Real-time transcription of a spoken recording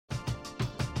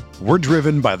We're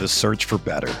driven by the search for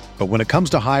better. But when it comes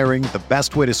to hiring, the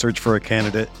best way to search for a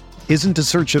candidate isn't to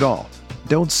search at all.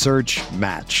 Don't search,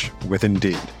 match with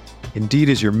Indeed. Indeed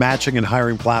is your matching and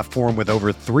hiring platform with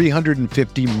over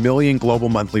 350 million global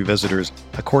monthly visitors,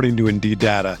 according to Indeed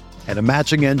data, and a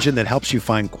matching engine that helps you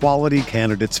find quality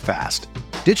candidates fast.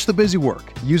 Ditch the busy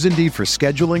work. Use Indeed for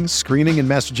scheduling, screening, and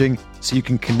messaging so you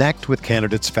can connect with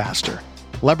candidates faster.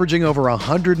 Leveraging over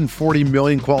 140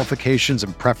 million qualifications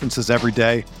and preferences every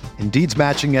day, Indeed's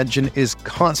matching engine is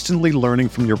constantly learning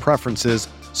from your preferences,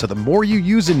 so the more you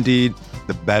use Indeed,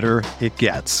 the better it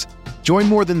gets. Join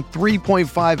more than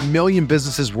 3.5 million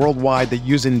businesses worldwide that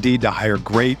use Indeed to hire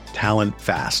great talent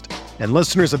fast. And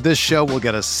listeners of this show will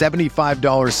get a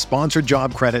 $75 sponsored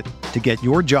job credit to get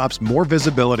your jobs more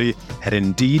visibility at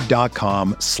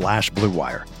Indeed.com/Blue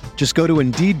Wire. Just go to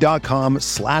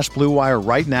Indeed.com/Blue Wire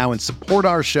right now and support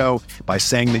our show by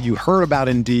saying that you heard about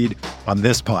Indeed on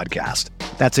this podcast.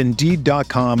 That's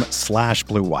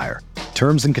Indeed.com/Blue Wire.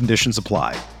 Terms and conditions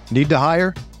apply. Need to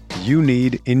hire? You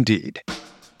need Indeed.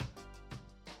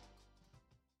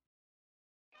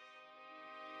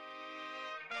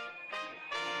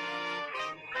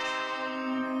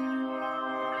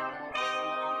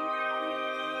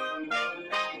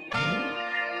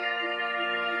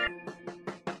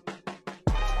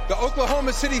 The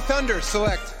Oklahoma City Thunder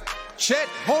select Chet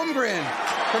Holmgren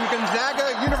from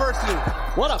Gonzaga University.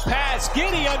 What a pass.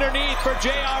 Giddy underneath for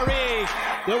JRE.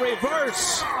 The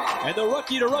reverse and the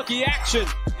rookie-to-rookie action.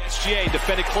 SGA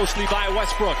defended closely by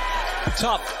Westbrook.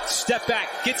 Tough. Step back.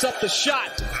 Gets up the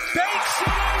shot. Banks it.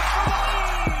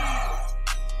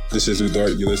 This is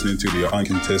Udart. You're listening to the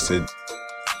Uncontested.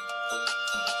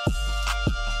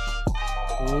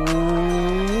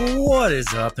 What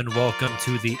is up, and welcome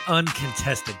to the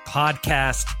Uncontested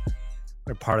Podcast.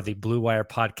 We're part of the Blue Wire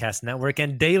Podcast Network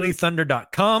and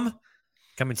DailyThunder.com.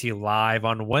 Coming to you live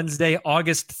on Wednesday,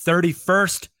 August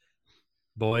 31st.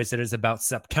 Boys, it is about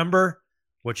September,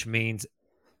 which means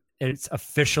it's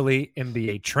officially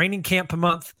NBA training camp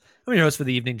month. I'm your host for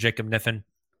the evening, Jacob Niffen.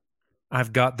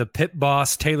 I've got the pit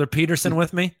boss, Taylor Peterson,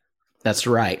 with me. That's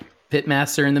right.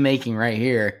 Pitmaster in the making right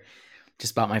here.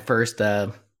 Just bought my first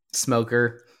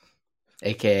smoker,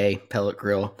 a.k.a. pellet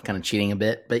grill. Kind of cheating a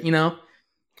bit, but you know.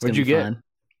 What'd you get?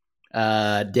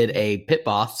 Did a pit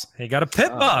boss. He got a pit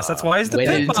boss. That's why he's the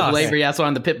Waited pit until boss. Labor. Yeah, that's why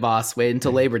I'm the pit boss. Waited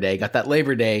until Labor Day. Got that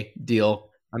Labor Day deal.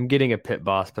 I'm getting a pit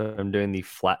boss, but I'm doing the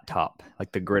flat top,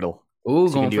 like the griddle. Ooh,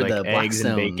 so going you can for do the like eggs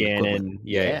and Blackstone bacon equivalent. and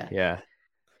yeah.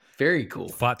 Very cool.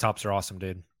 Flat tops are awesome,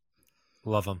 dude.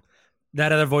 Love them.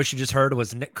 That other voice you just heard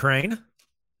was Nick Crane.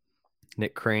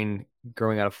 Nick Crane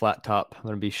growing out a flat top. I'm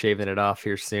gonna be shaving it off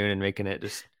here soon and making it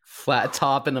just Flat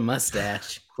top and a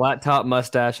mustache. flat top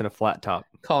mustache and a flat top.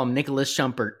 Call him Nicholas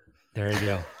Shumpert. There you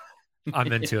go. I'm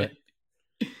into it.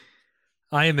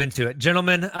 I am into it.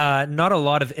 Gentlemen, not a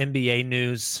lot of NBA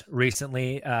news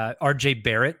recently. RJ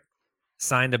Barrett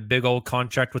signed a big old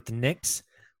contract with the Knicks.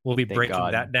 We'll be Thank breaking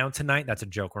God. that down tonight. That's a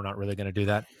joke. We're not really going to do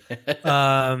that.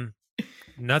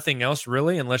 Nothing else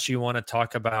really, unless you want to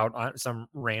talk about some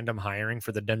random hiring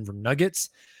for the Denver Nuggets.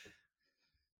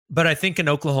 But I think in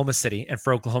Oklahoma City, and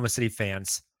for Oklahoma City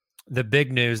fans, the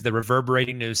big news, the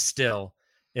reverberating news still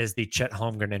is the Chet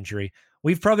Holmgren injury.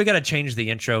 We've probably got to change the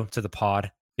intro to the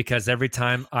pod, because every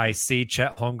time I see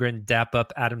Chet Holmgren dap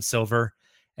up Adam Silver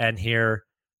and hear,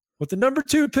 with the number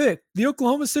 2 pick, the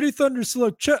Oklahoma City Thunder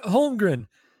select Chet Holmgren,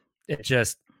 it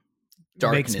just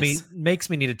makes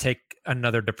me need to take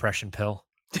another depression pill.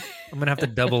 I'm gonna have to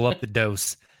double up the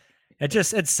dose. It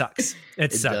sucks.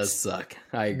 It sucks. Does suck.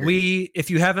 I agree. If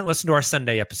you haven't listened to our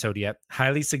Sunday episode yet,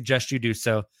 highly suggest you do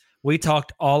so. We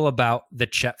talked all about the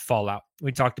Chet fallout.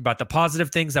 We talked about the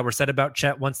positive things that were said about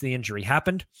Chet once the injury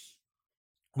happened.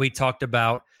 We talked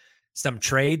about some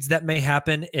trades that may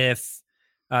happen if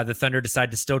the Thunder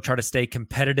decide to still try to stay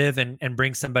competitive and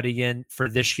bring somebody in for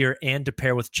this year and to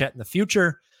pair with Chet in the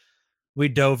future. We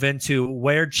dove into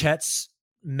where Chet's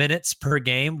minutes per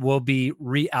game will be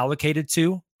reallocated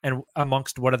to and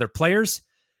amongst what other players.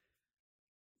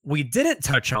 We didn't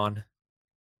touch on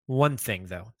one thing,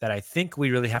 though, that I think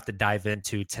we really have to dive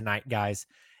into tonight, guys.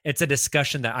 It's a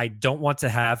discussion that I don't want to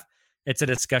have. It's a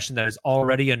discussion that is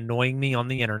already annoying me on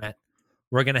the internet.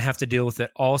 We're going to have to deal with it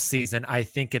all season. I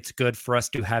think it's good for us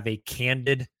to have a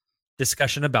candid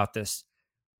discussion about this.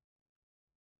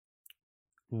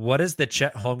 What is the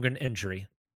Chet Holmgren injury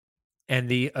and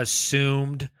the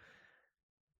assumed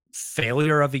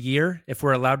failure of a year, if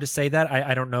we're allowed to say that?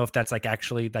 I don't know if that's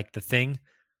actually the thing.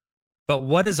 But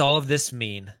what does all of this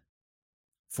mean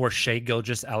for Shai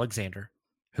Gilgeous-Alexander,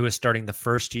 who is starting the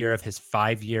first year of his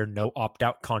 5-year no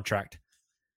opt-out contract?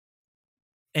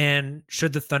 And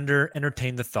should the Thunder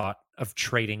entertain the thought of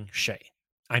trading Shea?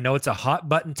 I know it's a hot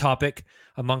button topic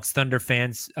amongst Thunder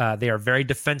fans. They are very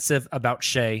defensive about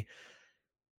Shea.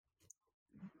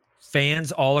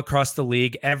 Fans all across the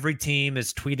league, every team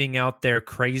is tweeting out their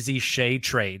crazy Shea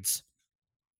trades.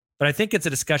 But I think it's a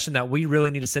discussion that we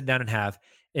really need to sit down and have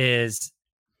is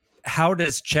how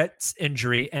does Chet's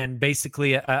injury and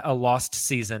basically a lost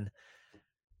season,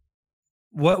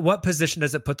 what position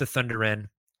does it put the Thunder in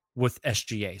with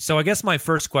SGA? So I guess my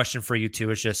first question for you two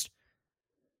is just,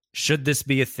 should this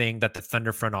be a thing that the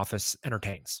Thunder front office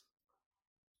entertains?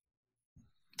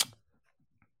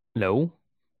 No.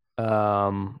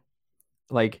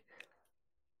 Like,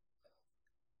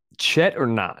 Chet or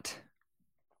not,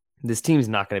 this team's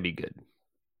not going to be good.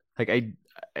 Like,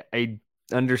 I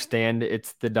understand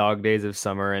it's the dog days of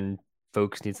summer and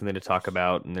folks need something to talk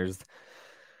about. And there's,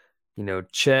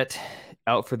 Chet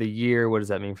out for the year. What does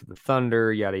that mean for the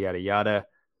Thunder? Yada, yada, yada.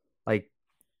 Like,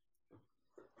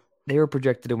 they were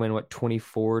projected to win,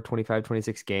 24, 25,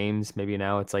 26 games. Maybe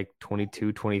now it's like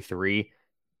 22, 23.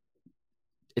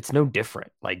 It's no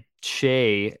different. Like,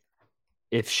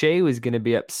 if Shea was going to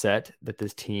be upset that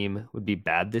this team would be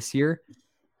bad this year,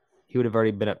 he would have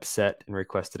already been upset and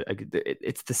requested it.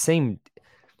 It's the same.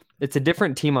 It's a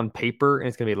different team on paper, and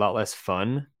it's going to be a lot less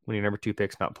fun when your number 2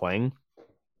 pick's not playing.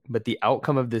 But the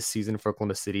outcome of this season for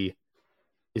Oklahoma City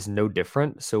is no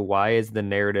different. So why is the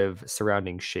narrative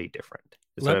surrounding Shea different?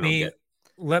 Let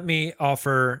me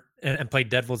offer and play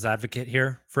devil's advocate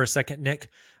here for a second, Nick.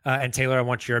 And Taylor, I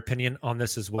want your opinion on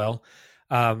this as well.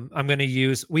 I'm going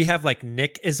to we have like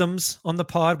Nick-isms on the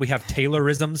pod. We have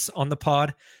Taylor-isms on the pod.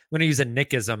 I'm going to use a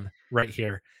Nick-ism right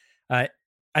here. I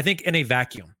think in a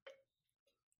vacuum,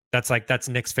 that's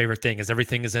Nick's favorite thing is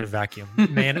everything is in a vacuum.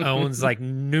 Man owns like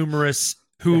numerous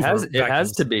Hoover It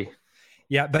has to be.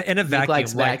 Yeah, but in a Nick vacuum.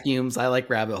 likes vacuums. I like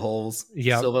rabbit holes.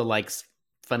 Yeah. Silva likes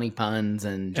funny puns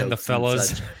and jokes the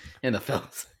fellows. And the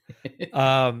fellows.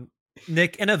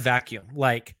 Nick, in a vacuum,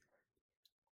 like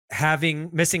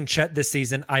missing Chet this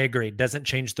season, I agree, doesn't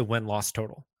change the win-loss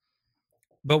total.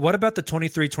 But what about the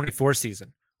 23-24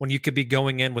 season when you could be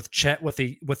going in with Chet with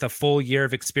a full year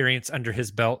of experience under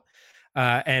his belt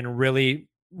and really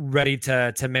ready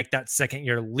to make that second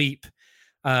year leap?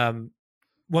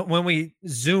 When we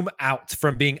zoom out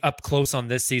from being up close on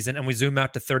this season and we zoom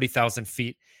out to 30,000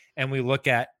 feet and we look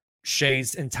at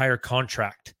Shea's entire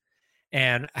contract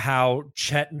and how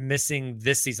Chet missing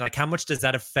this season, like how much does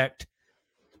that affect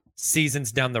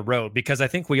seasons down the road? Because I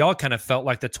think we all kind of felt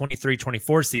like the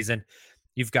 23-24 season,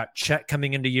 you've got Chet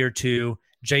coming into year 2,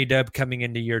 J-Dub coming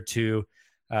into year 2,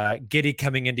 Giddey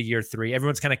coming into year 3.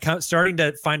 Everyone's kind of starting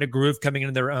to find a groove coming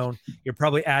into their own. You're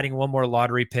probably adding one more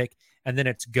lottery pick, and then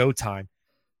it's go time.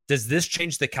 Does this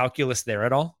change the calculus there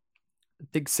at all? I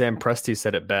think Sam Presti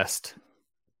said it best.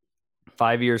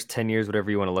 5 years, 10 years, whatever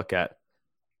you want to look at.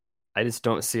 I just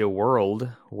don't see a world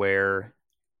where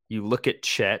you look at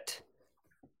Chet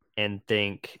and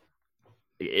think,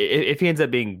 if he ends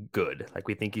up being good, like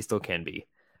we think he still can be,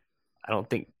 I don't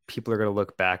think people are going to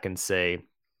look back and say,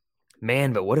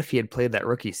 man, but what if he had played that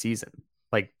rookie season?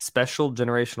 Like special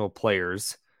generational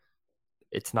players,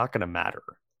 it's not going to matter.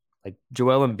 Like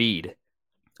Joel Embiid,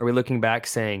 are we looking back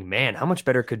saying, man, how much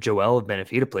better could Joel have been if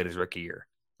he'd have played his rookie year?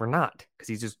 We're not, because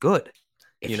he's just good.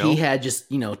 If he had just,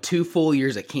 2 full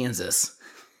years at Kansas.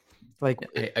 Like,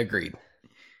 I agreed.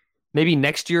 Maybe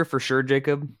next year for sure,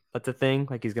 Jacob. That's a thing.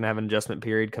 Like he's going to have an adjustment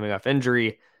period coming off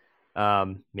injury.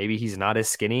 Maybe he's not as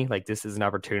skinny. Like this is an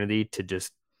opportunity to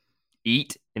just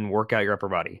eat and work out your upper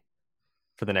body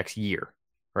for the next year,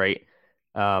 right?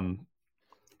 I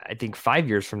think 5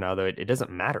 years from now, though, it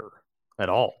doesn't matter at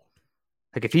all.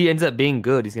 Like if he ends up being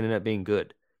good, he's going to end up being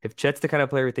good. If Chet's the kind of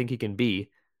player we think he can be,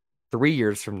 3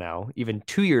 years from now, even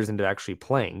 2 years into actually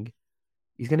playing,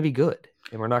 he's going to be good.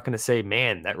 And we're not going to say,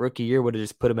 man, that rookie year would have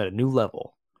just put him at a new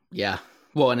level. Yeah.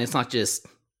 Well, and it's not just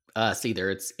us either.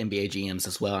 It's NBA GMs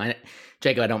as well.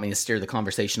 Jacob, I don't mean to steer the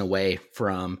conversation away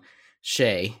from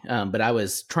Shea, but I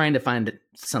was trying to find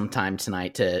some time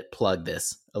tonight to plug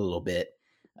this a little bit.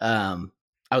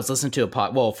 I was listening to a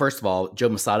pod. Well, first of all, Joe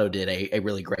Masato did a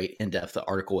really great in-depth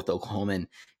article with Oklahoman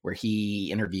where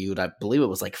he interviewed, I believe it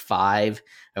was like 5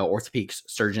 orthopedic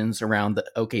surgeons around the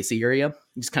OKC area.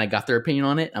 He just kind of got their opinion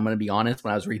on it. I'm going to be honest,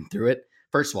 when I was reading through it,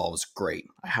 first of all, it was great.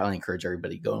 I highly encourage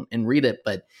everybody to go and read it,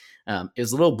 but it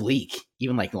was a little bleak,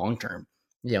 even like long-term.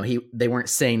 They weren't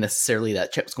saying necessarily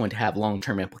that Chet was going to have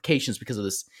long-term implications because of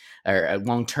this, or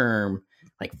long-term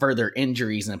like further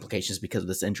injuries and implications because of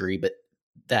this injury, but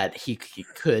that he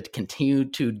could continue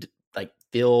to like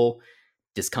feel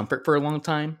discomfort for a long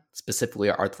time, specifically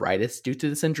arthritis due to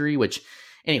this injury, which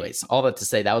anyways, all that to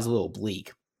say that was a little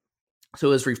bleak. So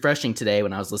it was refreshing today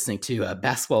when I was listening to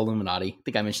Basketball Illuminati. I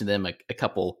think I mentioned them a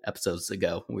couple episodes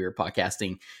ago when we were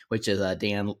podcasting, which is a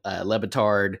Dan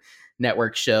Lebitard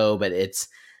network show, but it's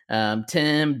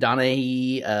Tim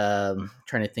Donahue.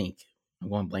 Trying to think. I'm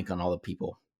going blank on all the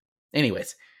people.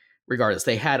 Anyways, regardless,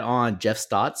 they had on Jeff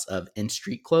Stotts of In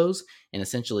Street Clothes, and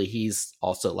essentially he's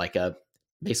also like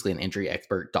basically an injury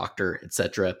expert, doctor,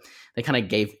 etc. He kind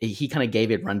of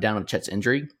gave a rundown of Chet's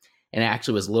injury. And it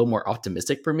actually was a little more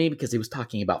optimistic for me because he was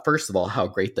talking about, first of all, how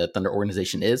great the Thunder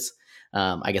organization is.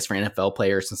 I guess for NFL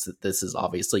players, since this is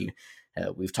obviously,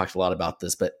 we've talked a lot about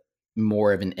this, but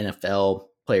more of an NFL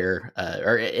player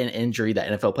or an injury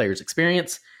that NFL players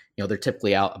experience. They're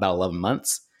typically out about 11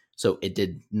 months. So it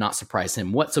did not surprise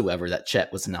him whatsoever that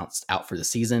Chet was announced out for the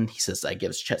season. He says that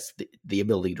gives Chet the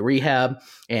ability to rehab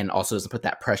and also doesn't put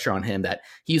that pressure on him that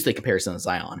he used the comparison to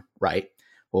Zion, right?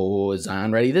 Well, is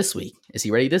Zion ready this week? Is he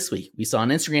ready this week? We saw an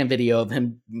Instagram video of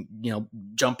him,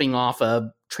 jumping off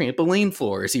a trampoline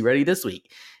floor. Is he ready this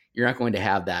week? You're not going to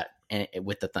have that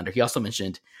with the Thunder. He also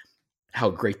mentioned how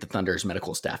great the Thunder's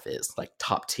medical staff is, like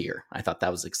top tier. I thought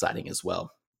that was exciting as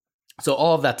well. So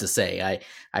all of that to say,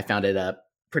 I found it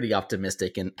pretty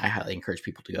optimistic, and I highly encourage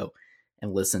people to go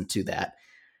and listen to that.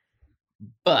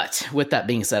 But with that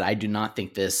being said, I do not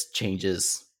think this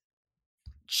changes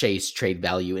Shea's trade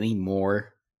value any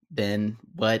more than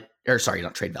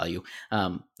not trade value.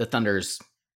 The Thunder's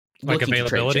like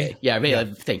availability.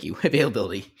 Thank you.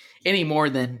 Availability any more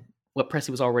than what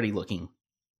Presti was already looking,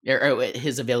 or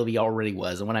his availability already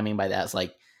was. And what I mean by that is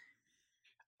like,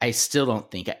 I still don't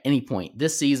think at any point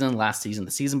this season, last season,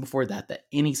 the season before that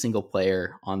any single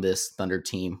player on this Thunder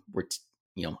team were,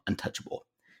 untouchable.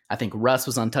 I think Russ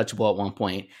was untouchable at one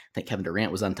point. I think Kevin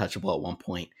Durant was untouchable at one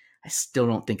point. I still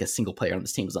don't think a single player on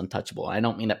this team is untouchable. I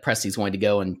don't mean that Presti's going to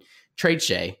go and trade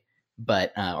Shea,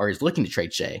 but or is looking to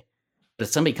trade Shea. But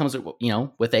if somebody comes,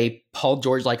 with a Paul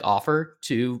George-like offer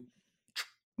to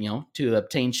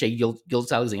obtain Shea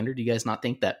Gilgeous-Alexander, do you guys not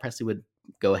think that Presti would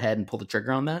go ahead and pull the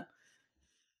trigger on that?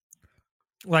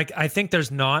 Like, I think there's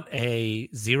not a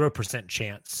 0%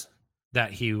 chance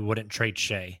that he wouldn't trade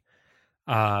Shea.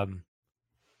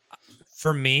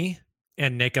 For me,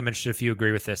 and Nick, I mentioned if you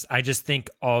agree with this, I just think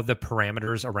all the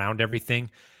parameters around everything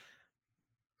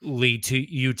lead to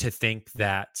you to think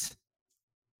that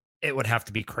it would have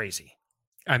to be crazy.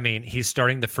 I mean, he's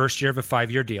starting the first year of a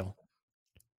 5-year deal.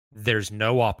 There's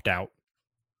no opt-out.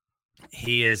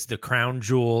 He is the crown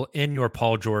jewel in your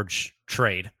Paul George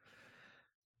trade.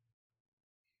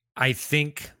 I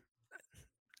think,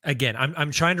 again,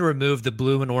 I'm trying to remove the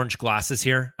blue and orange glasses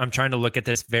here. I'm trying to look at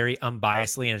this very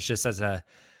unbiasedly, and it's just as an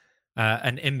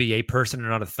NBA person and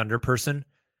not a Thunder person.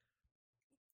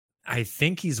 I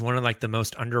think he's one of like the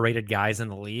most underrated guys in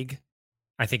the league.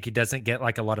 I think he doesn't get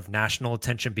like a lot of national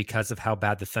attention because of how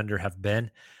bad the Thunder have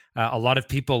been. A lot of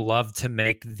people love to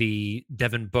make the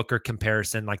Devin Booker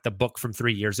comparison, like the book from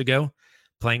 3 years ago,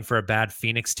 playing for a bad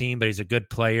Phoenix team, but he's a good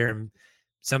player. And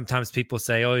sometimes people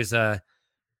say, oh, he's a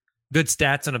good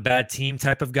stats on a bad team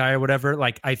type of guy or whatever.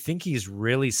 Like, I think he's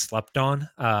really slept on.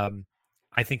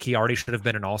 I think he already should have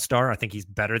been an all-star. I think he's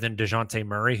better than DeJounte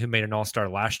Murray, who made an all-star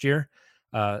last year.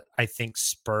 I think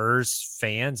Spurs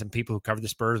fans and people who cover the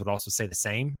Spurs would also say the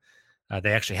same.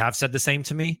 They actually have said the same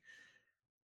to me.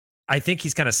 I think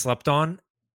he's kind of slept on.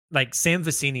 Like Sam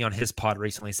Vecini on his pod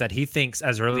recently said he thinks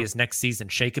as early as next season,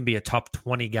 Shea can be a top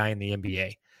 20 guy in the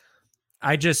NBA.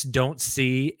 I just don't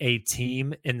see a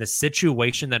team in the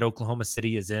situation that Oklahoma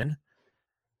City is in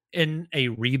a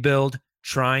rebuild,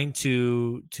 trying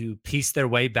to piece their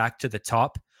way back to the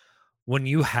top. When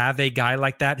you have a guy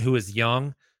like that who is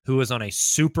young, who is on a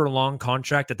super long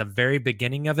contract at the very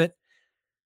beginning of it,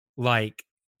 like,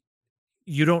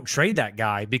 you don't trade that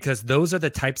guy because those are the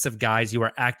types of guys you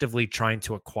are actively trying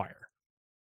to acquire.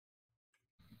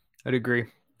 I'd agree.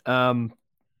 We'll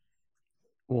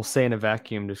say in a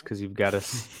vacuum just because you've got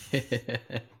us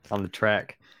on the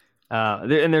track.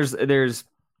 And there's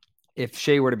if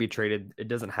Shea were to be traded, it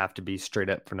doesn't have to be straight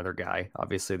up for another guy.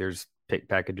 Obviously, there's pick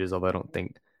packages, although I don't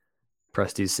think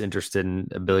Presti's interested in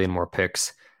a billion more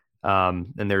picks.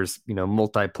 And there's,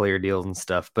 multiplayer deals and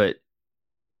stuff. But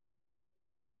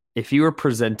if you were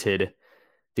presented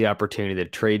the opportunity to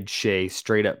trade Shea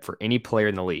straight up for any player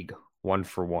in the league,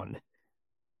 1-for-1,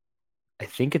 I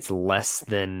think it's less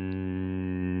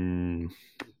than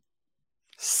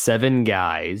 7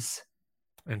 guys.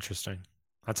 Interesting.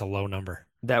 That's a low number.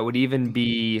 That would even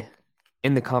be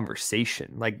in the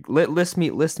conversation. Like, list me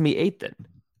 8 then.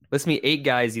 List me 8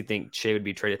 guys you think Shea would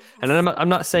be traded. And I'm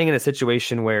not saying in a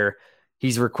situation where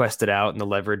he's requested out and the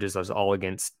leverage is all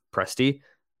against Presti,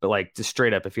 but like just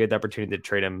straight up, if you had the opportunity to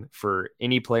trade him for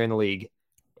any player in the league,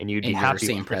 and you'd be And happy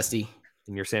Sam with Presti.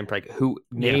 And you're Sam Presti. Who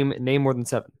name more than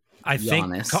 7? I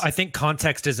Giannis. think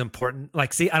context is important.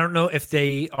 Like, see, I don't know if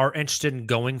they are interested in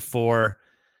going for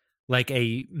like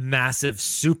a massive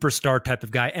superstar type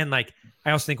of guy. And like,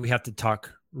 I also think we have to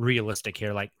talk realistic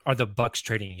here. Like, are the Bucks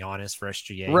trading Giannis for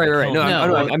SGA? Right. No,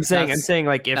 I'm saying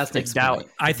like if Dallas,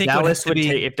 I think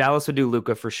if Dallas would do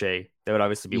Luka for Shea, that would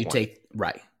obviously be one.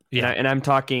 Right. Yeah, And I'm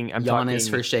talking. Giannis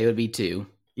for Shea would be 2.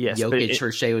 Yes. Jokic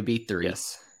for Shea would be 3.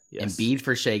 Yes. Embiid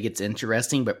for Shea gets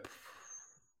interesting, but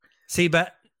see,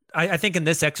 but I think in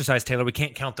this exercise, Taylor, we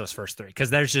can't count those first 3 because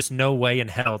there's just no way in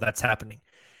hell that's happening.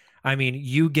 I mean,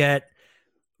 you get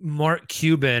Mark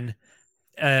Cuban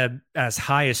as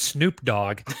high as Snoop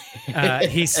Dogg.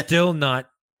 He's still not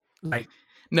like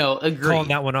calling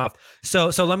that one off. So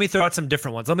let me throw out some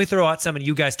different ones. Let me throw out some, and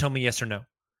you guys tell me yes or no.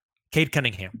 Cade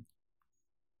Cunningham.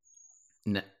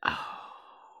 No. Oh,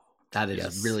 that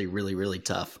is really, really, really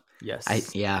tough. Yes. I'm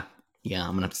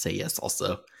gonna have to say yes.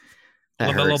 Also,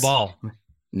 LaMelo Ball.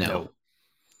 No.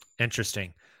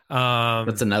 Interesting.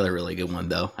 That's another really good one,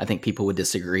 though. I think people would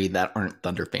disagree that aren't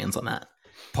Thunder fans on that.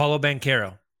 Paulo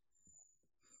Banchero.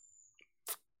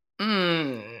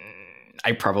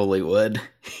 I probably would.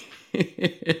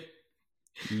 But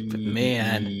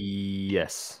man.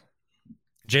 Yes.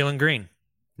 Jalen Green.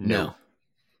 No.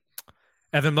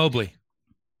 Evan Mobley.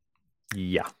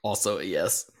 Yeah. Also a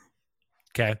yes.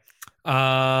 Okay.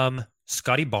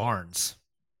 Scotty Barnes.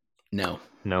 No.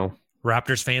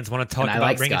 Raptors fans want to talk about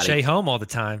like bringing Scotty. Shea home all the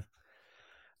time.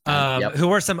 Yep.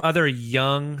 Who are some other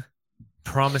young,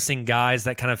 promising guys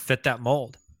that kind of fit that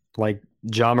mold? Like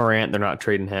Ja Morant, they're not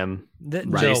trading him.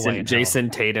 Right. Jason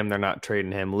Tatum, they're not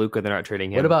trading him. Luka, they're not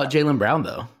trading him. What about Jaylen Brown,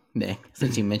 though, Nick?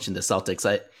 Since you mentioned the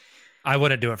Celtics, I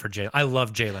wouldn't do it for Jalen. I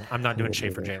love Jalen. I'm not doing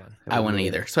Shea for Jalen. I wouldn't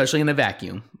either, especially in a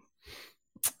vacuum.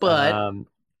 But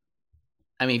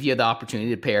I mean, if you had the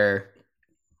opportunity to pair,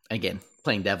 again,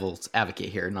 playing devil's advocate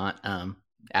here, not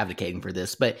advocating for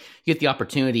this, but you get the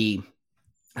opportunity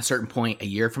at a certain point a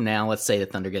year from now, let's say the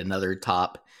Thunder get another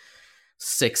top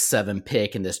 6-7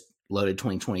 pick in this loaded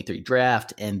 2023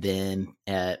 draft, and then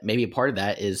maybe a part of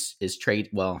that is trade.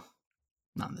 Well,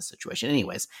 not in this situation.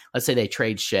 Anyways, let's say they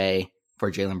trade Shea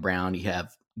for Jaylen Brown. You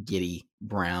have Giddey,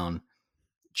 Brown,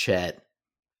 Chet,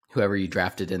 whoever you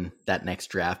drafted in that next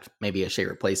draft, maybe a Shea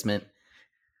replacement.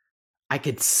 I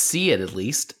could see it at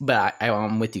least, but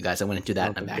I'm with you guys. I wouldn't do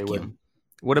that in a vacuum.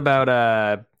 What about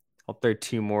I'll throw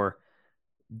 2 more.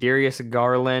 Darius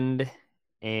Garland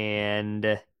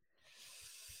and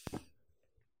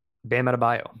Bam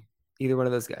Adebayo. Either one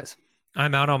of those guys.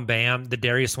 I'm out on Bam. The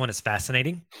Darius one is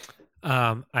fascinating.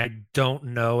 I don't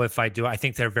know if I do. I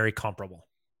think they're very comparable.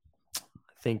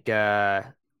 I think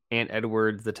Ant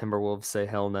Edwards, the Timberwolves, say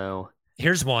hell no.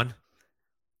 Here's one.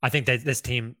 I think that this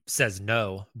team says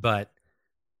no, but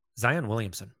Zion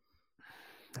Williamson.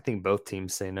 I think both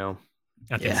teams say no.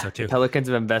 I think so too. The Pelicans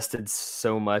have invested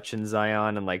so much in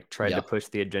Zion and like tried to push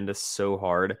the agenda so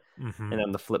hard. Mm-hmm. And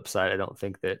on the flip side, I don't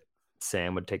think that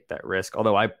Sam would take that risk.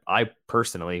 Although I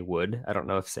personally would. I don't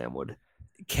know if Sam would.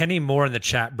 Kenny Moore in the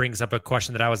chat brings up a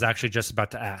question that I was actually just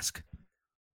about to ask.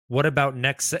 What about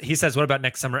he says, what about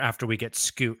next summer after we get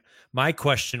Scoot? My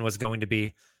question was going to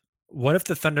be, what if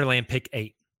the Thunder land pick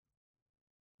 8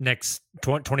 next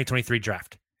 2023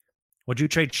 draft? Would you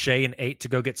trade Shea and 8 to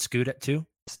go get Scoot at 2?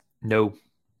 No.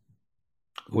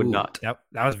 Would not. That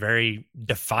was very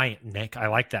defiant, Nick. I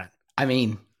like that. I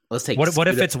mean, let's take what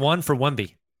if it's 1 for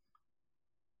 1B?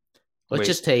 Let's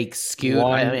just take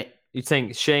Scoot. You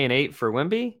saying Shea and 8 for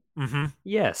Wemby? Mm-hmm.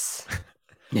 Yes.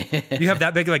 You have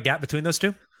that big of a gap between those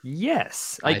two?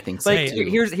 Yes. I think so.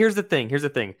 Here's the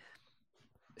thing.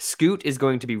 Scoot is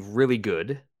going to be really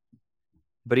good,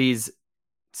 but he's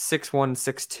 6'1",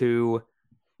 6'2",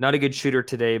 not a good shooter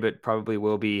today, but probably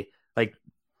will be. Like,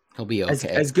 he'll be okay.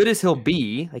 As good as he'll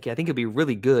be, like I think he'll be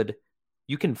really good.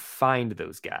 You can find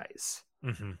those guys.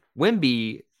 Mm-hmm.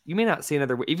 Wemby, you may not see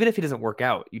another. Even if he doesn't work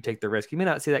out, you take the risk. You may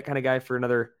not see that kind of guy for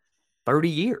another 30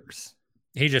 years.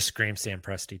 He just screams Sam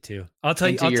Presti too. I'll tell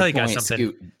you guys something.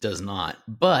 Scoot does not,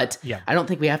 but yeah. I don't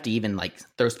think we have to even like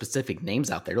throw specific names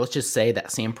out there. Let's just say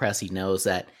that Sam Presti knows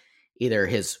that either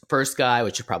his first guy,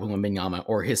 which is probably Wembanyama,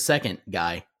 or his second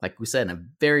guy, like we said, in a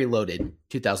very loaded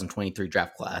 2023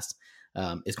 draft class,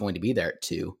 is going to be there at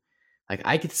 2. Like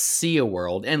I could see a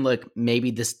world, and look,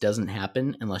 maybe this doesn't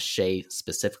happen unless Shea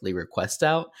specifically requests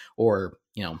out, or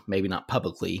maybe not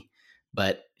publicly,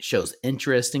 but shows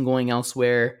interest in going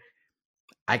elsewhere.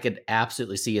 I could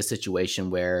absolutely see a situation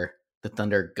where the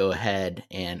Thunder go ahead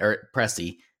or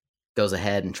Presti goes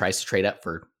ahead and tries to trade up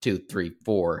for 2, 3,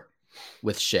 4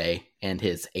 with Shea and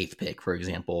his 8th pick, for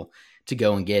example, to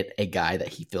go and get a guy that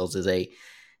he feels is a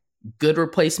good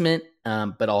replacement,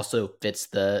 but also fits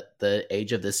the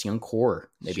age of this young core.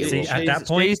 Maybe See, at that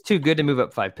point, he's too good to move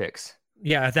up 5 picks.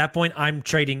 Yeah, at that point, I'm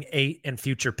trading 8 and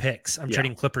future picks. I'm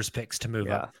trading Clippers picks to move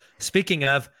up. Speaking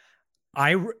of,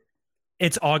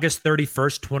 it's August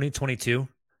 31st, 2022.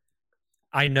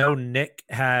 I know Nick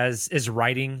is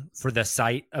writing for the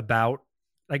site about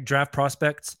like draft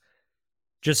prospects.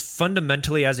 Just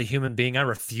fundamentally as a human being, I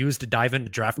refuse to dive into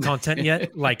draft content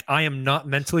yet. Like I am not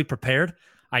mentally prepared.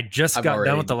 I just got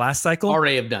done with the last cycle.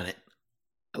 Already have done it.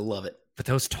 I love it. But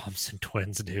those Thompson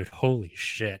twins, dude, holy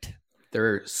shit.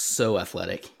 They're so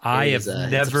athletic. I have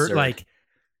never like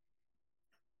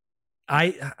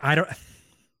I don't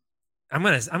I'm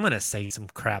gonna say some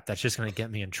crap that's just gonna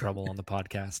get me in trouble on the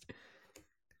podcast.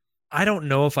 I don't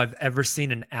know if I've ever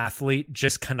seen an athlete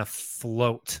just kind of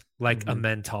float like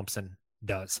Amen Thompson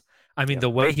does. I mean, the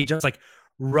way he just like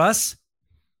Russ,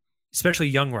 especially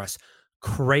young Russ,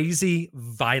 crazy,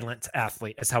 violent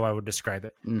athlete is how I would describe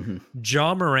it.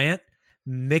 Ja Morant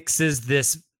mixes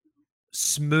this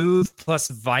smooth plus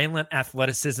violent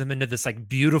athleticism into this like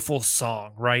beautiful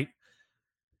song, right?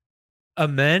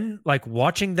 Amen, like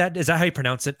watching that, is that how you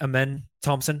pronounce it? Amen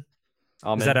Thompson?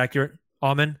 Amen. Is that accurate?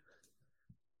 Amen.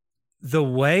 The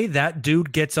way that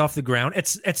dude gets off the ground,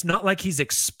 it's not like he's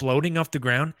exploding off the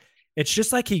ground. It's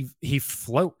just like he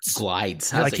floats.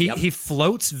 Glides. Like he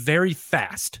floats very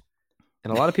fast.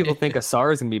 And a lot of people think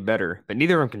Asar is going to be better, but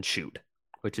neither of them can shoot,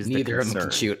 which is neither of them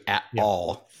can shoot at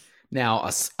all. Now,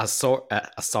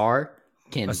 Asar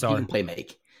can play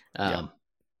make.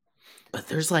 But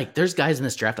there's guys in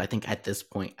this draft I think at this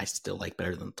point I still like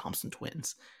better than the Thompson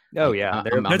twins. Oh, yeah.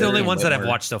 They're the only ones that I've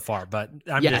watched so far. But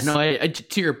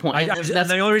to your point. And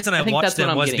the only reason I watched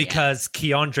them was because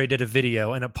Keandre did a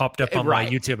video and it popped up on my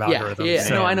YouTube algorithm. Yeah,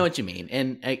 so. No, I know what you mean.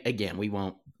 And again, we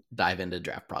won't dive into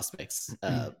draft prospects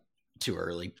too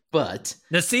early. But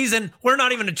the season, we're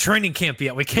not even in training camp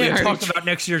yet. We can't talk about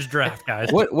next year's draft,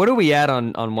 guys. What are we at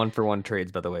on 1-for-1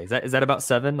 trades, by the way? Is that about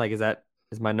 7? Like, is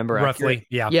my number roughly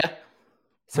accurate? Yeah.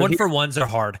 So 1-for-1s are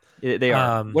hard. They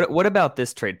are. What about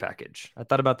this trade package? I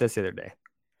thought about this the other day.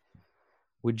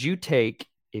 Would you take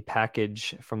a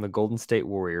package from the Golden State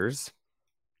Warriors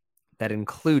that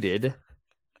included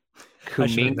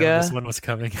Kuminga? This one was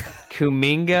coming.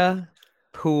 Kuminga,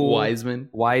 Poole,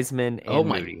 Wiseman, and oh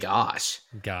my Moody. gosh,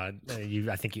 God,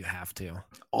 I think you have to.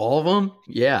 All of them?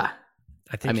 Yeah.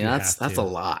 I mean that's a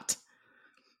lot.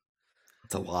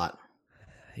 It's a lot.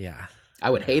 Yeah. I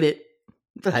would hate it,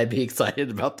 but I'd be excited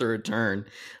about the return.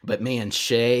 But man,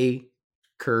 Shea,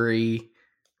 Curry,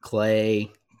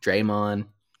 Clay, Draymond,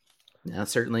 that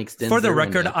certainly extends. For the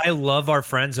record, I love our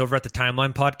friends over at the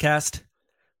Timeline podcast,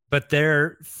 but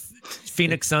their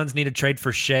Phoenix Suns need to trade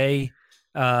for Shea.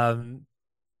 I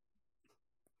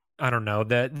don't know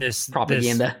this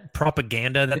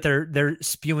propaganda that they're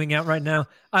spewing out right now.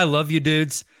 I love you,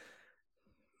 dudes.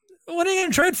 What are you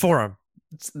going to trade for him?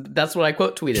 That's what I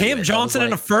quote tweeted. Cam Johnson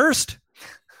in a first.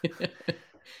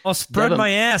 I'll spread my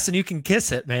ass and you can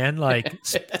kiss it, man. Like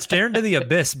stare into the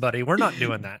abyss, buddy. We're not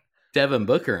doing that. Devin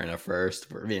Booker in a first,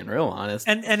 for being real honest.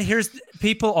 And here's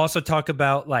people also talk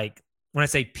about, like, when I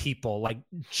say people, like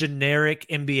generic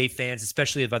NBA fans,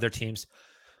 especially of other teams.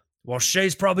 Well,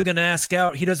 Shea's probably going to ask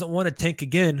out. He doesn't want to tank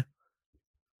again.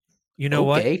 You know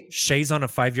what? Shea's on a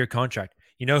 5-year contract.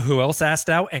 You know who else asked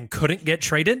out and couldn't get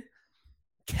traded?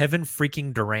 Kevin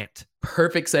freaking Durant.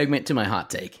 Perfect segment to my hot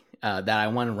take that I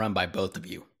want to run by both of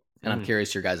you. And I'm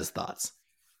curious your guys' thoughts.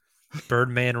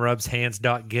 Birdman rubs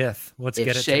hands.gif. Let's get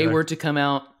it. If Shea were to come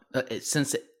out,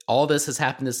 since all this has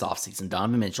happened this offseason,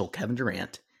 Donovan Mitchell, Kevin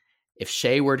Durant, if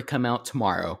Shea were to come out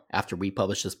tomorrow after we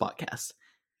publish this podcast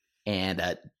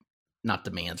and not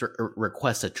demands,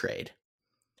 request a trade,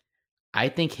 I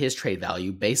think his trade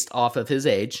value, based off of his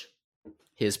age,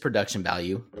 his production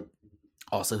value,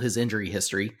 also his injury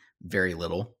history, very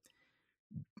little,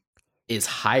 is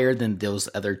higher than those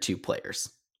other two players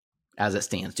as it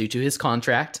stands due to his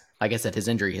contract. Like I said, his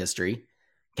injury history.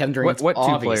 Kevin Durant's what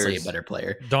obviously a better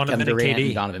player. Donovan Kevin Durant and KD.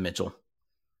 And Donovan Mitchell.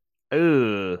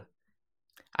 Ooh.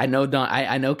 I know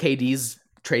KD's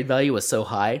trade value was so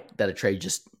high that a trade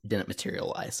just didn't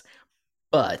materialize.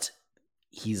 But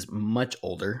he's much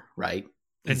older, right?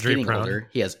 He's injury getting prone. older.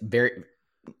 He has very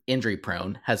injury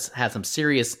prone, has had some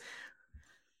serious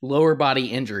lower body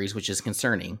injuries, which is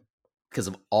concerning because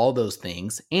of all those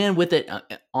things. And with it,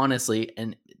 honestly,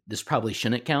 and this probably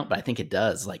shouldn't count, but I think it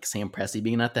does, like Sam Presti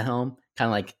being at the helm, kind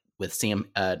of like with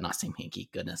not Sam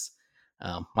Hinkie, goodness.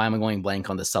 Why am I going blank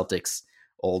on the Celtics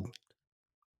old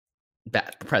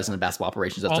president of basketball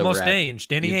operations? That's almost over at Ainge,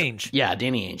 Danny Ainge. Yeah,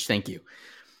 Danny Ainge, thank you.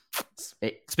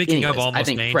 Speaking Anyways, of almost I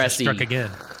think Ainge, Presti struck again.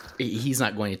 He's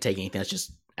not going to take anything. That's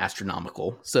just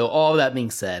astronomical. So all of that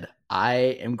being said, I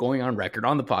am going on record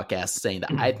on the podcast saying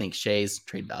that I think Shea's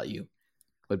trade value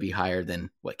would be higher than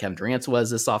what Kevin Durant's was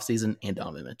this offseason and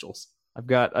Donovan Mitchell's.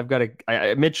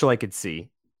 Mitchell I could see.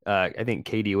 I think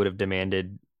KD would have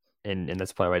demanded, and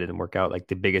that's probably why it didn't work out, like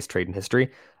the biggest trade in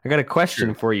history. I got a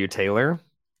question for you, Taylor.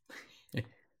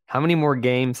 How many more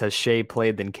games has Shea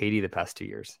played than KD the past 2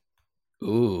 years?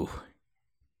 Ooh.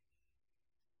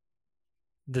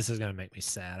 This is going to make me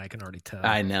sad. I can already tell.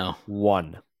 I know.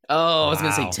 1. Oh, I was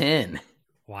going to say 10.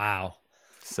 Wow.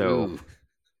 So, ooh.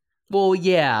 Well,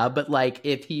 yeah, but like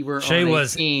if he were Shea on a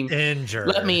was team, injured.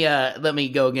 let me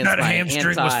go against that my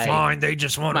hamstring was fine. They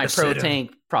just wanted my to sit pro him.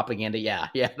 tank propaganda. Yeah,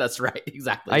 that's right.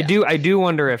 Exactly. I do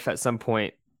wonder if at some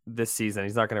point this season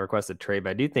he's not going to request a trade, but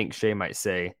I do think Shea might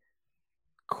say,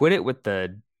 "Quit it with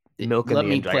the milk and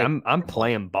the injury. I'm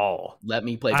playing ball. Let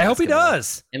me play. I hope he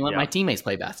does, and let my teammates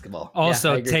play basketball."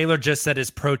 Also, Taylor just said his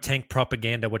pro tank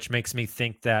propaganda, which makes me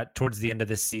think that towards the end of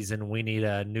this season we need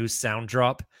a new sound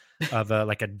drop of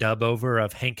like a dub over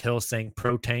of Hank Hill saying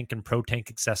pro tank and pro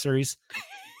tank accessories.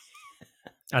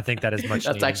 I think that is much.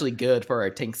 That's needed. actually good for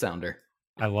our tank sounder.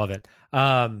 I love it.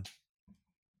 I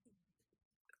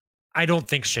don't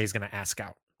think Shea's going to ask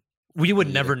out. We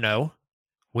would never know.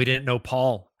 We didn't know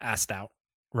Paul asked out,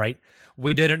 right?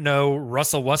 We didn't know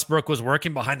Russell Westbrook was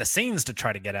working behind the scenes to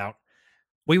try to get out.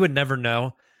 We would never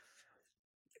know.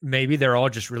 Maybe they're all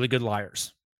just really good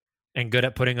liars and good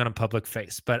at putting on a public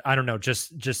face. But I don't know, just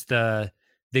the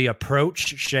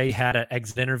approach Shea had at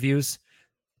exit interviews,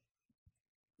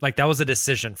 like that was a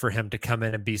decision for him to come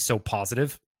in and be so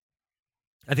positive.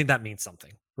 I think that means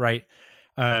something, right?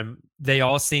 They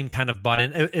all seem kind of bought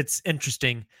in. It's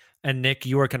interesting. And Nick,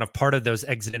 you were kind of part of those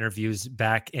exit interviews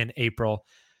back in April.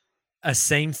 A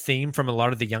same theme from a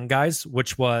lot of the young guys,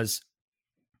 which was,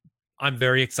 I'm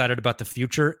very excited about the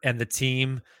future, and the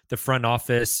team, the front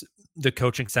office, the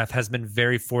coaching staff has been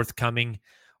very forthcoming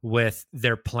with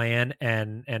their plan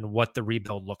and what the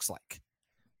rebuild looks like.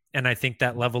 And I think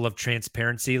that level of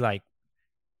transparency, like,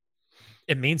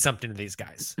 it means something to these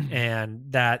guys, and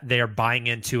that they are buying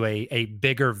into a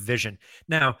bigger vision.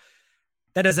 Now,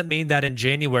 that doesn't mean that in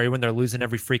January, when they're losing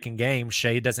every freaking game,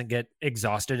 Shea doesn't get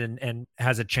exhausted and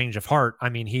has a change of heart. I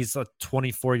mean, he's a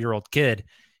 24-year-old kid.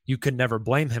 You could never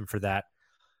blame him for that.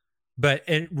 But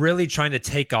really trying to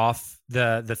take off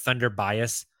the Thunder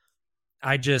bias,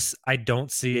 I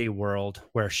don't see a world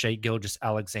where Shea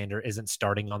Gilgeous-Alexander isn't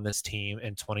starting on this team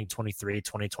in 2023,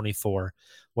 2024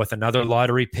 with another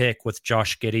lottery pick with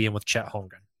Josh Giddey and with Chet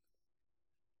Holmgren.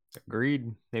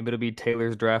 Agreed. Maybe it'll be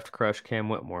Taylor's draft crush, Cam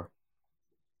Whitmore.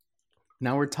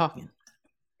 Now we're talking.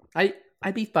 I'd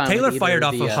be fine. Taylor with fired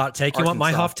off a hot take. You want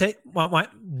my hot take? Yes,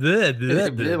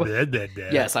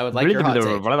 I would like your hot take.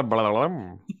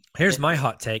 Here's my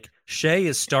hot take. Shea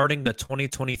is starting the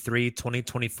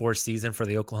 2023-2024 season for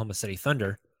the Oklahoma City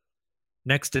Thunder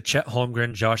next to Chet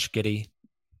Holmgren, Josh Giddey,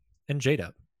 and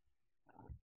J-Dub.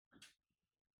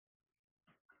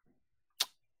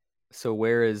 So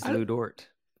where is Lou Dort?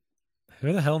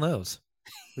 Who the hell knows?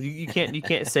 You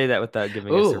can't say that without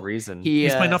giving us a reason.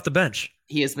 He's playing off the bench.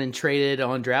 He has been traded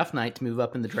on draft night to move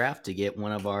up in the draft to get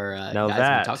one of our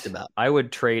guys we talked about. I would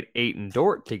trade Ayton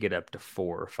Dort to get up to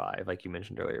 4 or 5, like you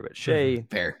mentioned earlier. But Shea,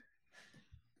 fair,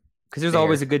 because there's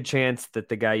always a good chance that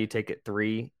the guy you take at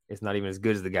 3 is not even as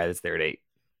good as the guy that's there at 8.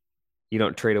 You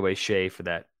don't trade away Shea for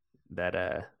that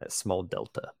small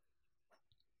delta.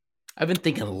 I've been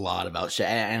thinking a lot about Shea,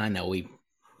 and I know we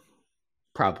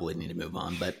probably need to move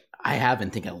on, but I have been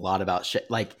thinking a lot about Shea.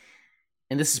 Like,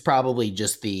 and this is probably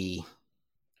just the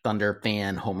Thunder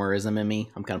fan homerism in me.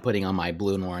 I'm kind of putting on my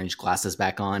blue and orange glasses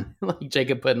back on, like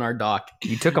Jacob put in our doc.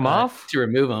 You took them off to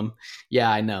remove them. Yeah,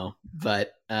 I know,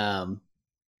 but I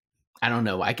don't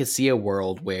know. I could see a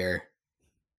world where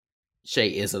Shea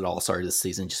is an all-star this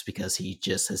season just because he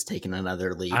just has taken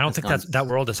another leap. I don't think that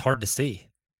world is hard to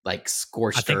see. Like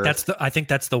scorched I think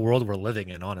that's the world we're living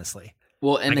in, honestly.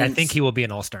 Well, and I think he will be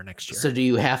an all-star next year. So do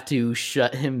you have to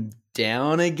shut him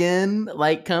down again?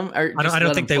 Like I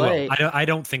don't think they will. I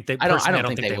don't think they. I don't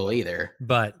think they will either.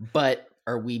 But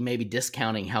are we maybe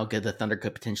discounting how good the Thunder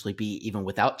could potentially be even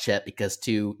without Chet? Because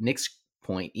to Nick's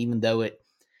point, even though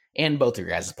and both of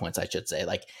your guys' points, I should say,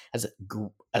 like as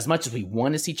much as we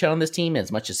want to see Chet on this team,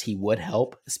 as much as he would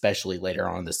help, especially later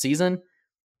on in the season,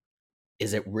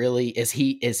 is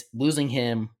losing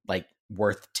him like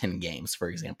worth 10 games, for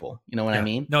example? You know what I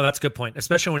mean? No, that's a good point,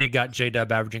 especially when you got J-Dub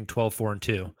averaging 12, 4, and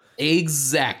 2.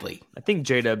 Exactly. I think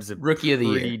J-Dub's a rookie of the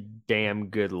year. Damn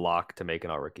good lock to make an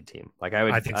all-rookie team. Like I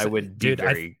would be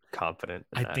very confident.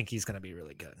 I think he's going to be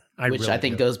really good. I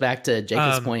think goes back to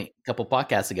Jacob's point a couple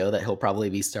podcasts ago that he'll probably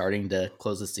be starting to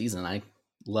close the season. I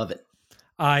Love it.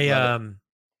 I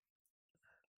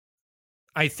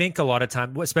think a lot of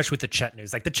time, especially with the Chet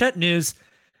news, like the Chet news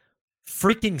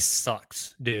freaking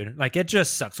sucks, dude. Like it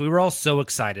just sucks. We were all so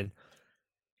excited.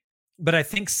 But I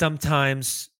think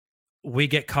sometimes we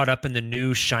get caught up in the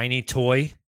new shiny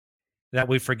toy that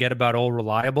we forget about old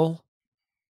reliable.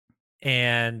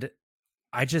 And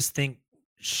I just think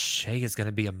Shea is going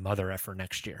to be a mother effer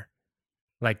next year.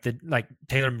 Like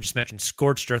Taylor just mentioned,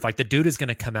 scorched earth. Like the dude is going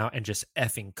to come out and just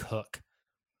effing cook.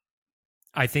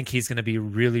 I think he's going to be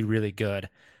really, really good.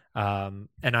 And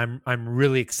I'm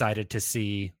really excited to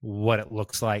see what it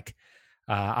looks like.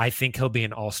 I think he'll be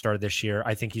an all-star this year.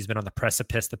 I think he's been on the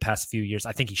precipice the past few years.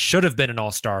 I think he should have been an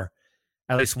all-star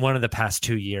at least one of the past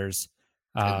 2 years.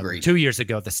 2 years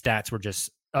ago, the stats were just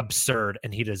absurd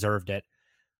and he deserved it.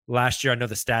 Last year, I know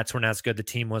the stats weren't as good. The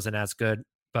team wasn't as good,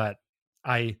 but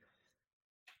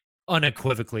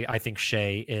unequivocally, I think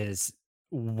Shea is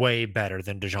way better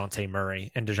than DeJounte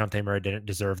Murray, and DeJounte Murray didn't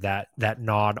deserve that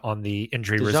nod on the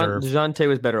injury reserve. DeJounte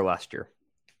was better last year,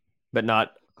 but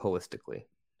not holistically.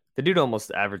 The dude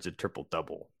almost averaged a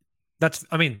triple-double.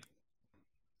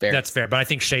 Fair. That's fair, but I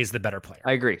think Shea's the better player.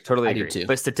 I agree. Totally agree. I do too.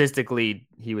 But statistically,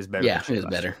 he was better. Yeah, he was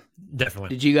better. Definitely.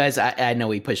 Did you guys, I know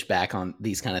we pushed back on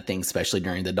these kind of things, especially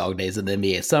during the dog days of the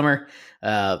NBA summer.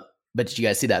 But did you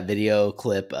guys see that video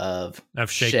clip of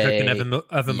Shea cooking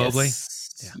Evan Mobley?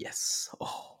 Yeah. Yes.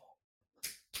 Oh.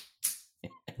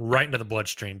 Right into the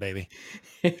bloodstream, baby.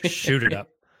 Shoot it up.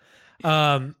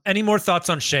 Any more thoughts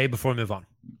on Shea before we move on?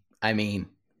 I mean,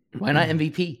 why not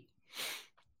MVP?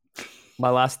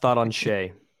 My last thought on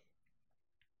Shea.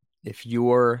 If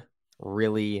you're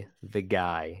really the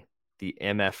guy, the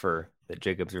MFer that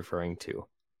Jacob's referring to,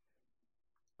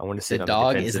 I want to see it on the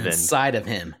dog defensive is inside of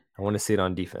him. I want to see it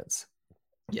on defense.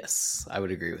 Yes, I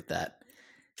would agree with that.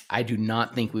 I do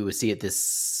not think we would see it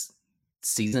this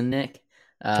season, Nick.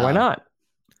 Why not?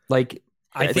 Like,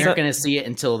 I think we're going to see it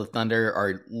until the Thunder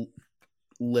are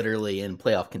literally in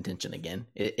playoff contention again.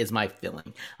 Is my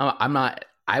feeling. I'm not.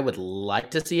 I would like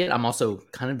to see it. I'm also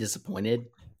kind of disappointed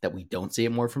that we don't see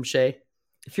it more from Shea.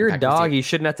 If you're a dog, you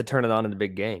shouldn't have to turn it on in the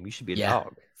big game. You should be a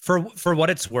dog. For what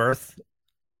it's worth,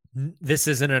 this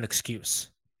isn't an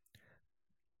excuse.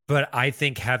 But I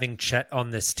think having Chet on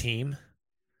this team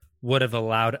would have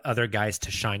allowed other guys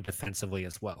to shine defensively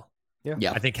as well.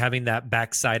 Yeah. I think having that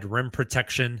backside rim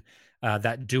protection,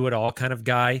 that do-it-all kind of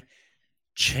guy,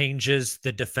 changes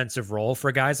the defensive role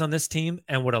for guys on this team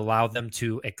and would allow them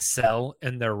to excel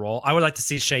in their role. I would like to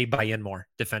see Shea buy in more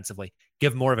defensively,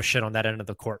 give more of a shit on that end of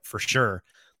the court for sure.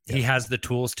 Yeah. He has the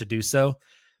tools to do so.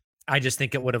 I just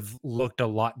think it would have looked a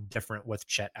lot different with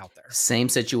Chet out there. Same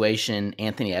situation.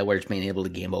 Anthony Edwards being able to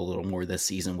gamble a little more this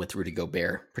season with Rudy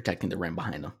Gobert protecting the rim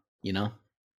behind him, you know?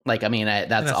 Like, I mean,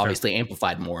 that's obviously fair.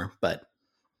 Amplified more, but.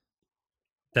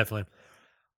 Definitely.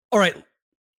 All right.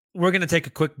 We're going to take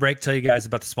a quick break, tell you guys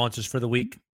about the sponsors for the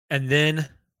week, and then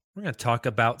we're going to talk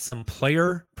about some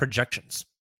player projections.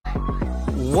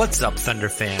 What's up, Thunder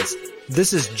fans?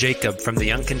 This is Jacob from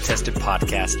the Uncontested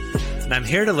Podcast, and I'm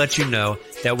here to let you know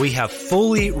that we have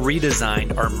fully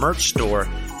redesigned our merch store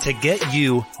to get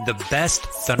you the best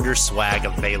Thunder swag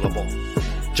available.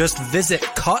 Just visit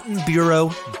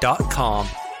cottonbureau.com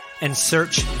and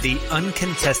search the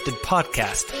Uncontested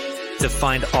Podcast to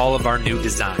find all of our new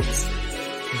designs.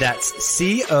 That's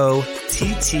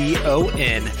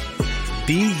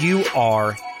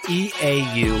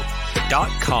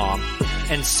cottonbureau.com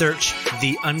and search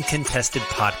the Uncontested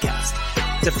Podcast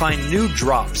to find new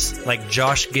drops like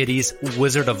Josh Giddey's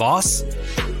Wizard of Oz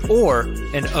or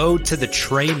an ode to the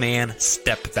Trey Man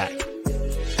Step Back.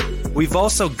 We've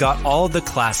also got all the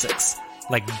classics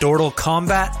like Dortal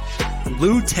Combat,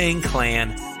 Wu-Tang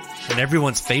Clan, and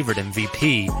everyone's favorite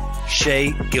MVP,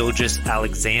 Shai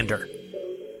Gilgeous-Alexander.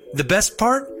 The best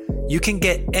part? You can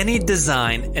get any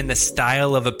design and the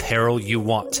style of apparel you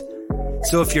want.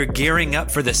 So if you're gearing up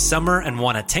for the summer and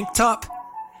want a tank top,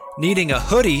 needing a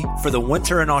hoodie for the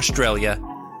winter in Australia,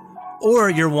 or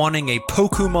you're wanting a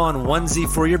Pokemon onesie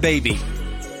for your baby,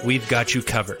 we've got you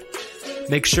covered.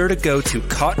 Make sure to go to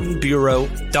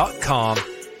cottonbureau.com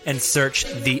and search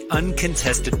the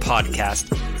Uncontested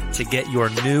Podcast to get your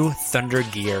new Thunder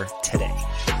gear today.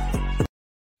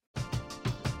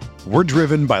 We're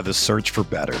driven by the search for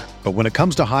better. But when it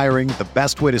comes to hiring, the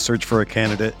best way to search for a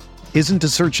candidate isn't to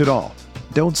search at all.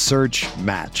 Don't search,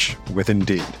 match with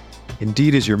Indeed.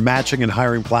 Indeed is your matching and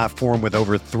hiring platform with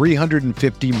over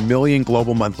 350 million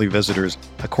global monthly visitors,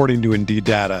 according to Indeed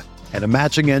data, and a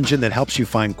matching engine that helps you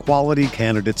find quality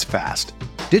candidates fast.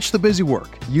 Ditch the busy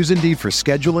work. Use Indeed for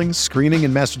scheduling, screening,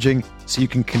 and messaging so you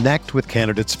can connect with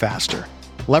candidates faster.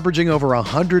 Leveraging over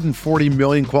 140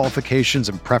 million qualifications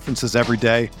and preferences every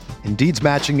day, Indeed's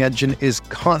matching engine is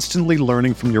constantly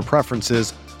learning from your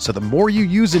preferences, so the more you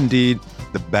use Indeed,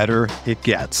 the better it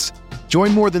gets.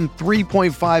 Join more than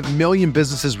 3.5 million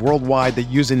businesses worldwide that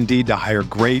use Indeed to hire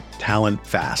great talent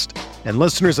fast. And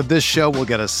listeners of this show will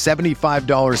get a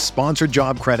 $75 sponsored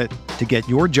job credit to get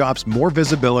your jobs more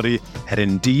visibility at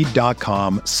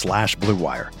Indeed.com/Blue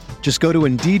Wire. Just go to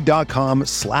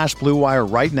Indeed.com/Blue Wire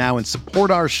right now and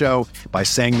support our show by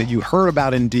saying that you heard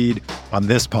about Indeed on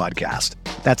this podcast.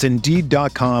 That's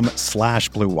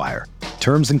Indeed.com/Blue Wire.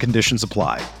 Terms and conditions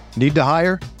apply. Need to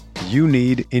hire? You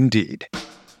need Indeed.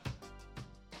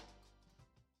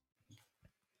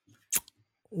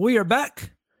 We are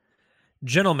back.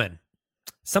 Gentlemen,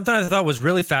 something I thought was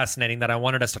really fascinating that I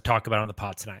wanted us to talk about on the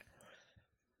pod tonight.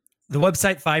 The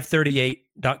website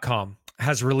 538.com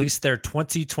has released their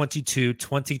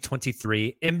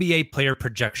 2022-2023 NBA player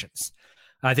projections.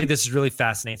 I think this is really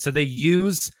fascinating. So they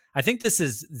use, I think this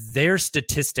is their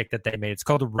statistic that they made. It's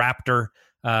called Raptor.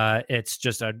 It's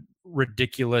just a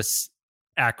ridiculous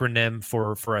acronym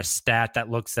for a stat that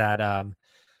looks at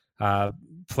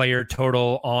player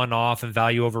total on, off, and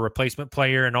value over replacement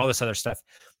player and all this other stuff.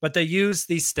 But they use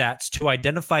these stats to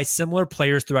identify similar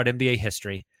players throughout NBA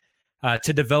history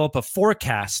to develop a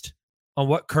forecast on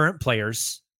what current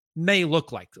players may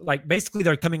look like. Like basically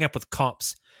they're coming up with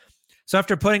comps. So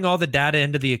after putting all the data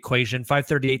into the equation,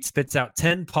 538 spits out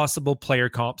 10 possible player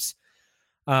comps.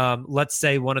 Let's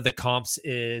say one of the comps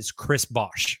is Chris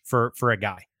Bosh for a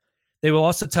guy. They will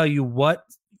also tell you what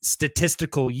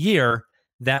statistical year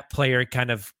that player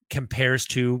kind of compares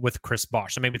to with Chris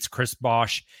Bosh. So maybe it's Chris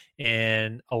Bosh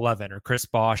in 11 or Chris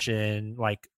Bosh in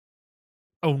like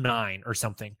 09 or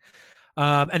something.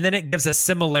 And then it gives a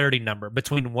similarity number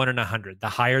between 1 and 100. The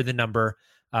higher the number,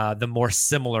 the more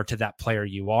similar to that player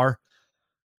you are.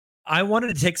 I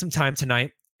wanted to take some time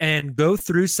tonight and go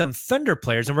through some Thunder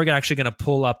players, and we're actually going to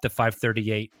pull up the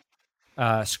 538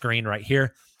 screen right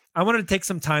here. I wanted to take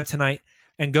some time tonight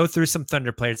and go through some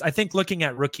Thunder players. I think looking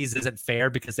at rookies isn't fair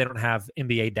because they don't have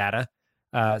NBA data,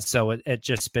 so it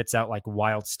just spits out like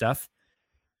wild stuff.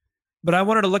 But I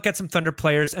wanted to look at some Thunder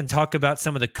players and talk about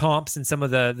some of the comps and some of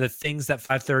the things that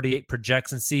 538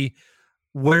 projects and see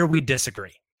where we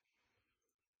disagree.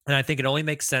 And I think it only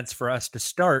makes sense for us to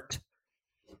start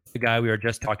with the guy we were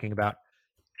just talking about,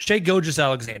 Shai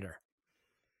Gilgeous-Alexander.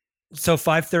 So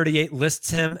 538 lists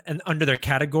him under their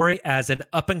category as an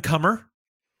up-and-comer.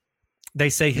 They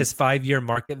say his 5-year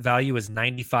market value is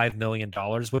 $95 million,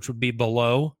 which would be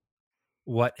below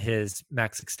what his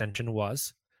max extension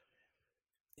was.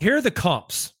 Here are the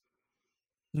comps.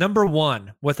 Number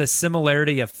 1, with a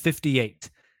similarity of 58,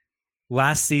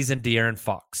 last season, De'Aaron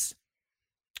Fox.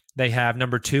 They have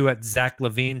number 2 at Zach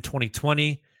LaVine,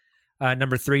 2020.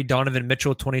 Number 3, Donovan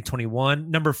Mitchell, 2021.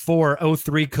 Number 4,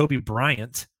 03, Kobe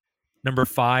Bryant. Number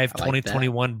 5,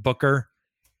 2021, Booker.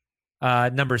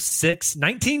 Number 6,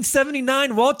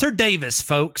 1979, Walter Davis,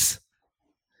 folks.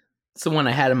 It's the one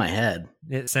I had in my head.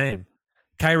 Same.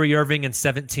 Kyrie Irving in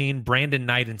 17, Brandon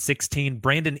Knight in 16,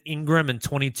 Brandon Ingram in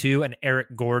 22, and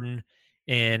Eric Gordon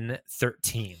in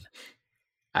 13.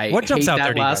 What jumps out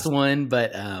there? That last one,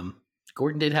 but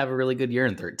Gordon did have a really good year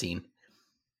in 13.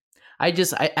 I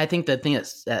think the thing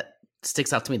that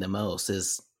sticks out to me the most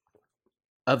is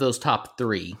of those top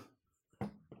 3.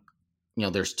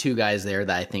 There's 2 guys there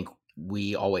that I think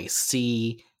we always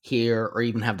see, hear, or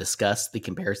even have discussed the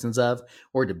comparisons of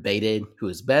or debated who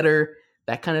is better,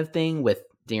 that kind of thing with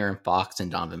De'Aaron Fox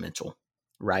and Donovan Mitchell,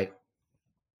 right?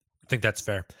 I think that's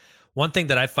fair. One thing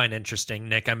that I find interesting,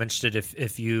 Nick, I'm interested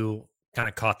if you kind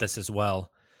of caught this as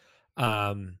well.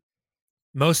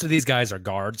 Most of these guys are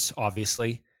guards,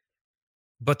 obviously,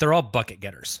 but they're all bucket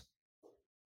getters.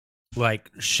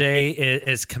 Like Shai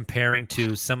is comparing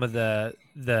to some of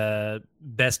the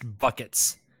best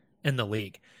buckets in the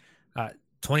league.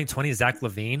 2020 Zach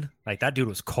LaVine, like that dude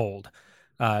was cold.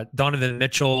 Donovan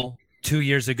Mitchell 2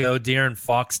 years ago, De'Aaron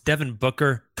Fox, Devin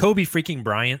Booker, Kobe freaking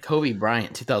Bryant. Kobe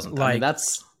Bryant, 2000. Like,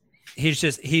 that's he's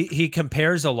just he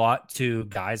compares a lot to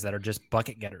guys that are just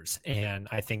bucket getters, and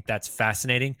I think that's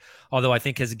fascinating. Although I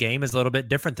think his game is a little bit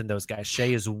different than those guys. Shai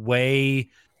is way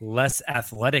less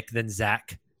athletic than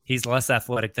Zach. He's less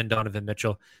athletic than Donovan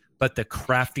Mitchell, but the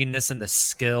craftiness and the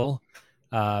skill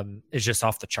is just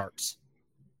off the charts.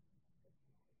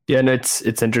 Yeah, and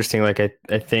it's interesting. Like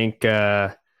I think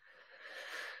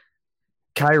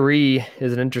Kyrie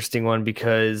is an interesting one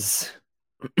because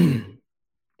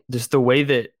just the way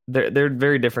that they're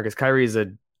very different. Because Kyrie is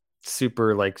a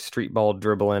super like street ball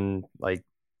dribbling, like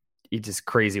he's just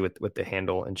crazy with the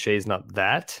handle, and Shai's not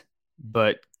that,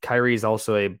 but Kyrie's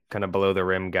also a kind of below the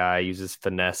rim guy, uses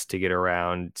finesse to get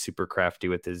around, super crafty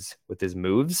with his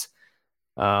moves.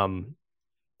 I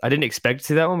didn't expect to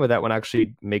see that one, but that one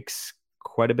actually makes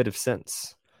quite a bit of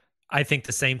sense. I think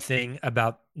the same thing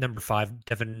about number 5,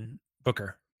 Devin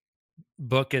Booker.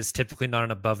 Book is typically not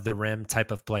an above the rim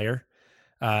type of player.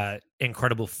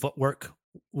 Incredible footwork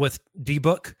with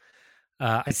D-Book.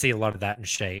 I see a lot of that in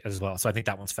Shea as well. So I think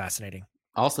that one's fascinating.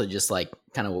 Also, just like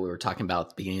kind of what we were talking about at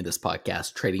the beginning of this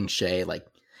podcast, trading Shea, like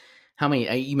how many,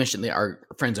 you mentioned our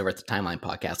friends over at the Timeline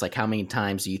podcast, like how many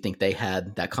times do you think they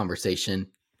had that conversation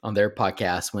on their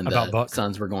podcast when about the Book?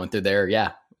 Suns were going through their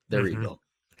rebuild?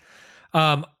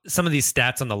 Some of these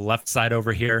stats on the left side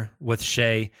over here with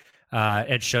Shea,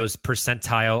 it shows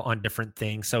percentile on different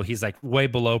things. So he's like way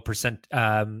below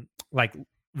like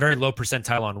very low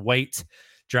percentile on weight,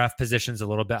 draft positions a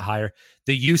little bit higher.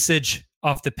 The usage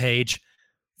off the page,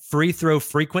 free throw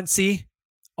frequency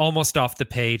almost off the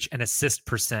page, and assist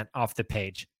percent off the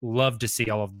page. Love to see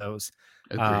all of those.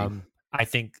 I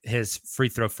think his free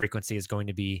throw frequency is going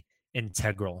to be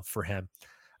integral for him.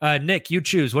 Nick, you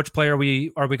choose. Which player are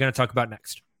we going to talk about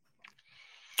next?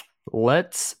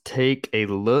 Let's take a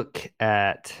look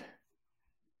at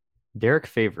Derek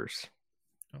Favors.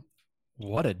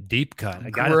 What a deep cut.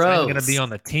 A guy that's not going to be on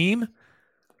the team.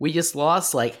 We just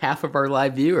lost like half of our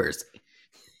live viewers.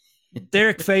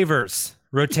 Derek Favors,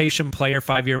 rotation player,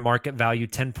 5-year market value,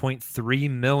 $10.3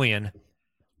 million.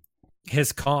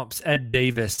 His comps, Ed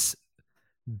Davis,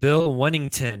 Bill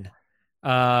Winnington.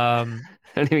 I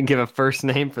don't even give a first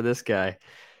name for this guy.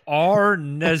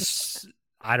 I'm not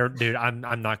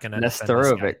going to.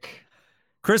 Nestorovic.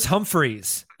 Chris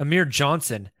Humphreys, Amir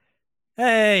Johnson.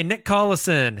 Hey, Nick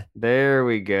Collison. There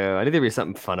we go. I knew there'd be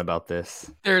something fun about this.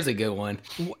 There's a good one.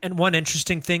 And one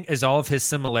interesting thing is all of his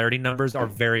similarity numbers are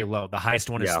very low. The highest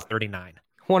one is 39.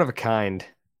 One of a kind.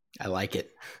 I like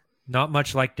it. Not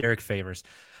much like Derek Favors.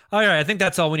 All right, I think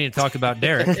that's all we need to talk about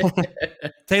Derek.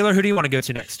 Taylor, who do you want to go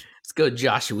to next? Let's go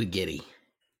Joshua Giddey.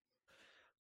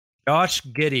 Josh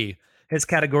Giddey. His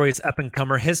category is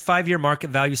up-and-comer. His 5-year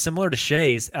market value, similar to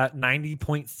Shea's, at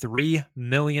 $90.3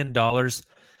 million.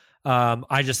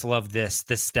 I just love this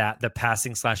stat, the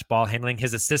passing / ball handling.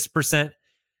 His assist percent,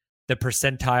 the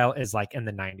percentile is like in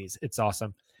the 90s. It's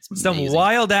awesome. Some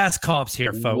wild-ass comps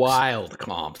here, folks. Wild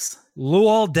comps.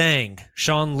 Luol Deng,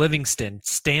 Sean Livingston,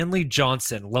 Stanley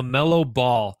Johnson, LaMelo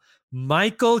Ball,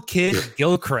 Michael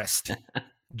Kidd-Gilchrist,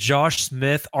 Josh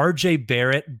Smith, RJ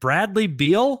Barrett, Bradley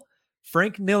Beal,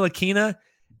 Frank Ntilikina,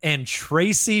 and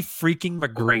Tracy freaking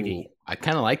McGrady. Ooh, I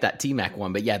kind of like that T-Mac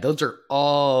one, but yeah, those are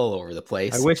all over the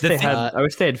place. I wish they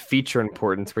had feature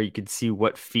importance where you could see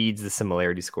what feeds the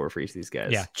similarity score for each of these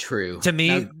guys. Yeah, true. To me,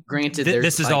 now, granted,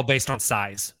 this is all based on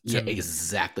size. Yeah,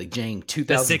 exactly. Jang,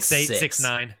 2006. 6'8",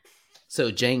 6'9".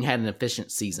 So Jang had an efficient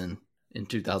season in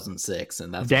 2006,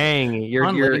 and that's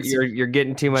you're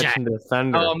getting too much into the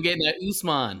Thunder. Oh, I'm getting that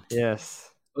Usman. Yes.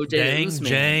 OJ Usman.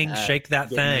 Jang, shake that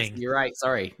thing. You're right.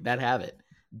 Sorry, bad habit.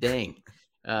 Dang.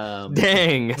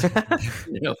 Dang.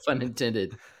 No fun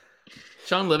intended.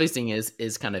 Sean Livingston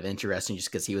is kind of interesting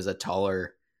just because he was a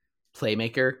taller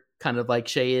playmaker, kind of like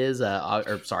Shea is,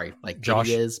 like Josh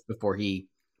is before he.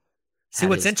 See,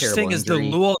 what's interesting is the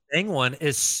Luol Deng one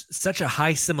is such a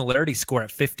high similarity score at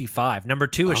 55. Number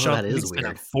 2 is Sean Livingston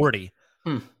at 40.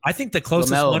 I think the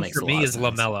closest one for me is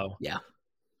LaMelo. Yeah.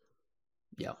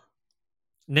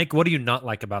 Nick, what do you not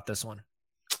like about this one?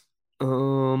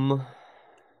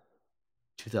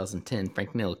 2010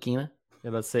 Frank Ntilikina.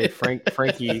 Yeah, let's say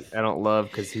Frankie. I don't love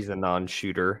because he's a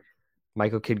non-shooter.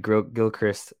 Michael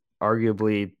Kidd-Gilchrist,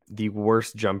 arguably the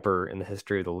worst jumper in the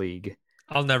history of the league.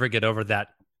 I'll never get over that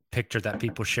picture that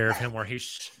people share of him where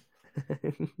he's.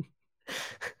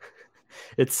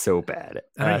 It's so bad.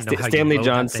 Stanley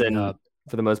Johnson,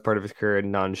 for the most part of his career,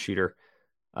 non-shooter.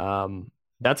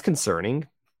 That's concerning.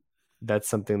 That's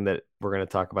something that we're going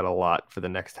to talk about a lot for the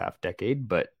next half decade.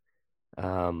 But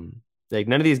like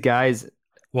none of these guys.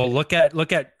 Well, look at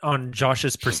on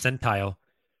Josh's percentile,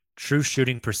 true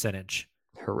shooting percentage.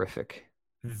 Horrific.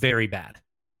 Very bad.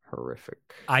 Horrific.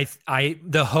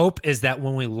 The hope is that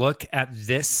when we look at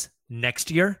this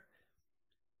next year,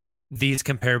 these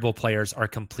comparable players are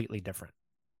completely different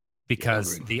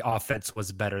because the offense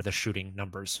was better. The shooting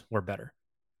numbers were better.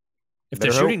 If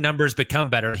the shooting numbers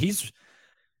become better, he's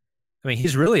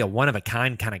really a one of a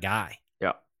kind kind of guy.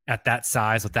 Yeah. At that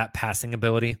size with that passing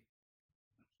ability.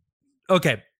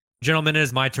 Okay, gentlemen, it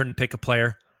is my turn to pick a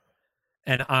player,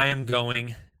 and I am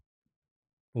going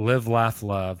live, laugh,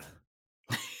 love.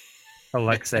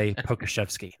 Alexei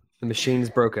Pokusevsky. The machine's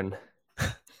broken.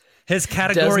 His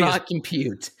category does not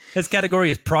compute. His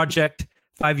category is project,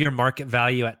 5-year market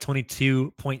value at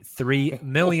 $22.3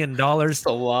 million. That's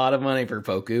a lot of money for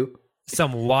Poku.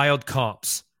 Some wild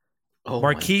comps. Oh,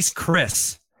 Marquise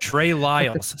Chris, Trey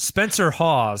Lyles, Spencer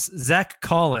Hawes, Zach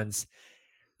Collins,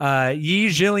 Yi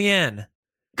Jillian,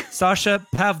 Sasha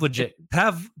Pavlovic.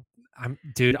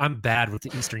 I'm bad with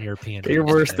the Eastern European. You're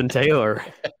worse than Taylor.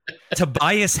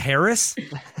 Tobias Harris,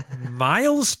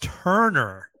 Miles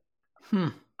Turner.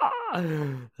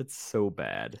 That's so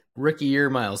bad. Rookie year,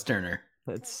 Miles Turner.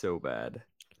 That's so bad.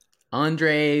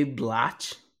 Andre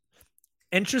Blatch.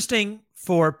 Interesting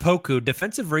for Poku,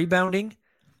 defensive rebounding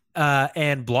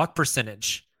and block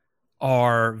percentage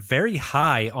are very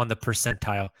high on the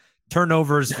percentile.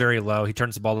 Turnovers, very low. He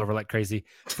turns the ball over like crazy.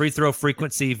 Free throw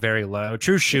frequency, very low.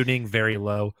 True shooting, very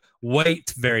low.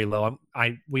 Weight, very low.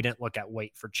 We didn't look at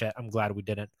weight for Chet. I'm glad we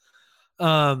didn't.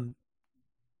 I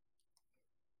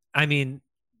mean,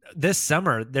 this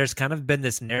summer, there's kind of been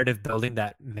this narrative building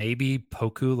that maybe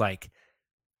Poku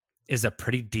is a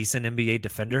pretty decent NBA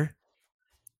defender.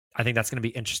 I think that's going to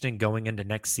be interesting going into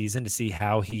next season to see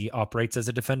how he operates as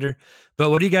a defender. But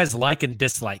what do you guys like and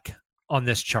dislike on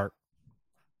this chart?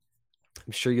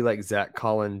 I'm sure you like Zach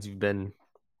Collins. You've been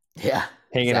Zach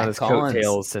hanging on his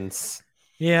coattails since.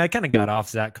 Yeah, I kind of got off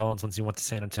Zach Collins once he went to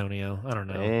San Antonio. I don't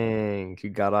know. Dang, you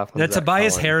got off on The Zach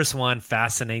Tobias Collins. Harris one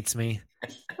fascinates me.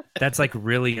 That's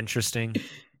really interesting.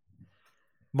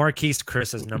 Marquise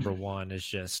Chris is number one. Is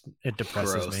just, it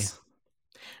depresses me.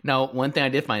 Now, one thing I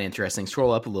did find interesting,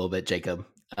 scroll up a little bit, Jacob.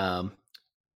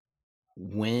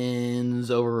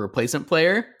 Wins over replacement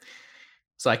player.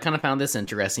 So I kind of found this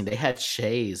interesting. They had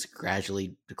Shea's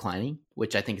gradually declining,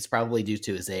 which I think is probably due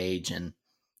to his age. And,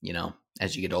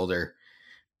 as you get older,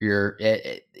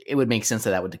 it would make sense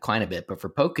that would decline a bit. But for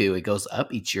Poku, it goes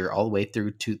up each year all the way through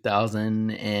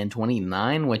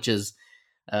 2029, which is,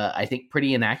 I think,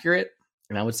 pretty inaccurate.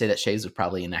 And I would say that Shea's was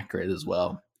probably inaccurate as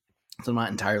well. So I'm not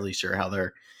entirely sure how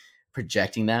they're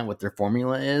projecting that, what their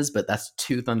formula is, but that's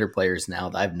 2 Thunder players now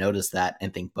that I've noticed that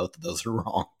and think both of those are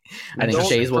wrong. I think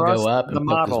Shea's will go up and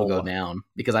Poku's will go down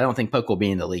because I don't think Poku will be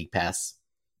in the league past,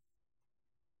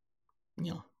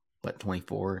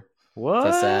 24. What?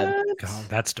 That's sad. God,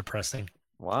 that's depressing.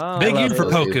 Wow. Big year for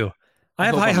Poku. Poku. I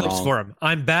have hope high I'm hopes wrong. for him.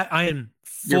 I am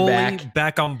You're fully back.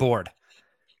 back on board.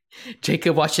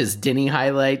 Jacob watches Denny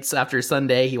highlights after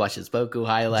Sunday. He watches Poku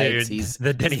highlights. Dude,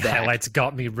 the Denny he's back. highlights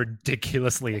got me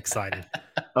ridiculously excited.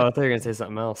 Oh, I thought you were going to say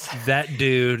something else. That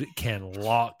dude can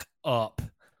lock up.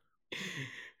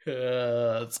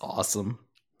 That's awesome.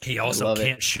 He also love it.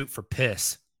 can't shoot for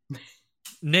piss.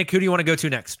 Nick, who do you want to go to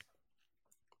next?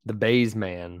 The Bays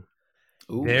man.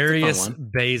 Ooh, Darius that's a fun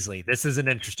one. Baisley. This is an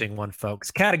interesting one,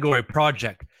 folks. Category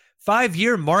project.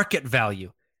 5-year market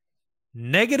value.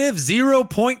 Negative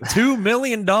 $0.2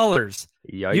 million. Yikes.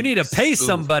 You need to pay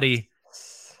somebody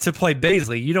to play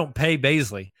Baisley. You don't pay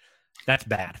Baisley. That's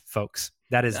bad, folks.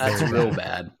 That's That's very real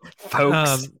bad. bad.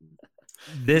 Folks.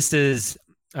 This is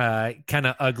kind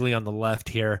of ugly on the left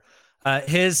here.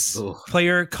 His Ugh.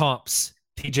 player comps: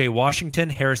 PJ Washington,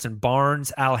 Harrison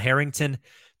Barnes, Al Harrington,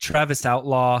 Travis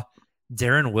Outlaw,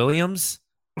 Darren Williams,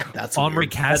 That's Omri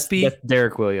weird. Caspi. That's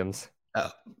Derek Williams.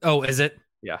 Oh, is it?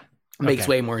 Yeah. Makes Okay.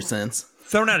 way more sense.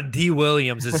 Thrown out of D.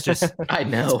 Williams. It's just I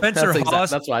know. Spencer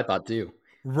Hawes. That's what I thought too.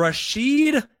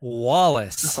 Rasheed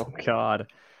Wallace. Oh God.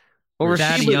 Well,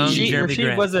 Thad Rasheed, Young, Rasheed, Jeremy Rasheed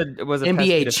Grant. was a NBA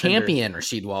pesky defender. champion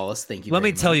Rasheed Wallace. Thank you. Let me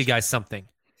very tell much. you guys something.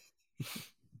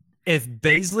 If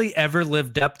Baisley ever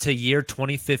lived up to year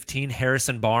 2015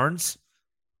 Harrison Barnes,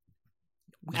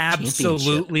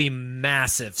 absolutely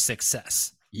massive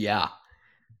success. Yeah.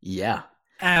 Yeah.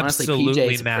 Absolutely Honestly,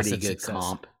 PJ's a massive pretty good success.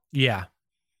 comp. Yeah.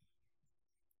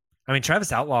 I mean,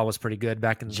 Travis Outlaw was pretty good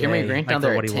back in the Jeremy day. Grant like, down for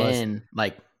there what at he was. 10.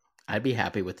 I'd be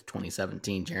happy with the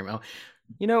 2017 Jeremy.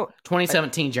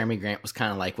 2017 Jeremy Grant was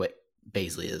kind of like what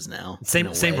Baisley is now. in Same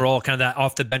a way. role, kind of that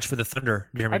off the bench for the Thunder.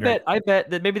 Jeremy Grant. I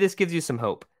bet that maybe this gives you some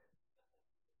hope.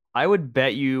 I would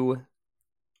bet you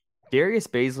Darius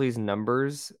Baisley's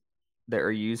numbers that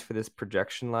are used for this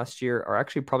projection last year are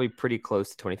actually probably pretty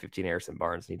close to 2015 Harrison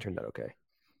Barnes, and he turned out okay.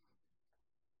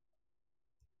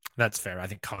 That's fair. I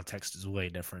think context is way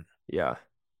different. Yeah.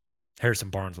 Harrison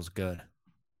Barnes was good.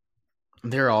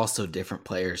 They're also different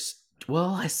players.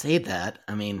 Well, I say that.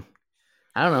 I mean,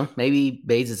 I don't know. Maybe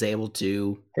Bays is able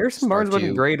to. Harrison Barnes start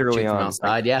wasn't to great shoot early from on.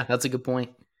 outside. Yeah, that's a good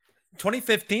point.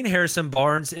 2015 Harrison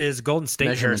Barnes is Golden State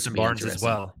Measurements Harrison would be Barnes as interesting.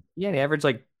 well. Yeah, and he averaged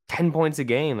like 10 points a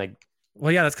game.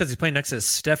 Well, yeah, that's because he's playing next to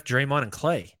Steph, Draymond, and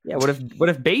Clay. Yeah, what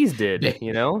if Bays did?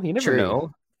 You never True.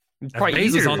 know. It's If probably Bays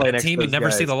easier is to on play that next to team, those you'd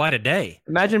never see guys. the light of day.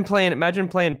 Imagine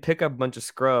playing pickup a bunch of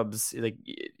scrubs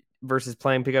versus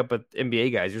playing pickup with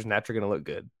NBA guys. You're just naturally going to look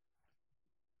good.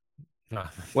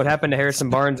 What happened to Harrison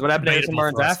Barnes? What happened to Harrison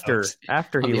Debatable Barnes for us,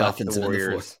 after On he the left the offensive end of the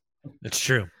floor. Warriors? It's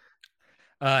true.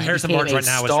 He Harrison became Barnes a right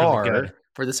now is star really good.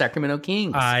 for the Sacramento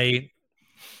Kings.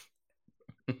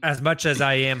 As much as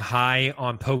I am high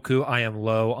on Poku, I am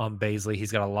low on Baisley.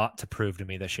 He's got a lot to prove to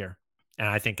me this year. And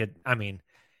I think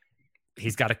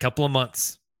he's got a couple of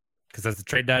months because as the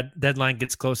trade deadline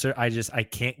gets closer, I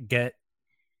can't get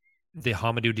the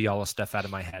Hamidou Diallo stuff out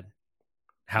of my head.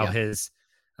 How his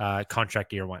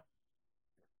contract year went.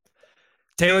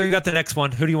 Taylor, you got the next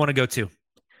one. Who do you want to go to?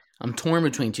 I'm torn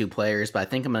between two players, but I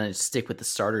think I'm going to stick with the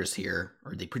starters here,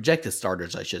 or the projected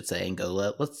starters, I should say, and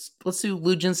go. Let's do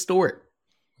Lugens Dort.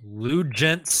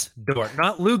 Lugens Dort,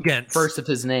 not Lugens. First of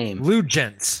his name.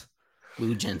 Lugens.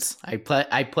 Lugens.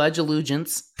 I pledge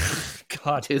allegiance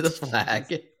to the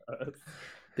flag,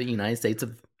 the United States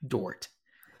of Dort.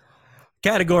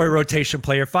 Category rotation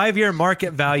player, 5-year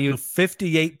market value,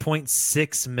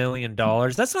 $58.6 million.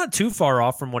 That's not too far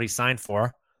off from what he signed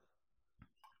for.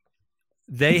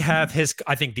 They have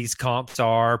I think these comps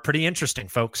are pretty interesting,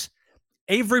 folks.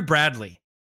 Avery Bradley.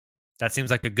 That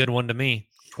seems like a good one to me.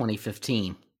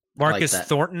 2015. Marcus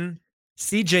Thornton,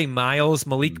 CJ Miles,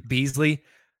 Malik Beasley,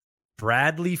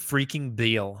 Bradley freaking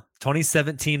Beal.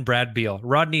 2017 Brad Beal.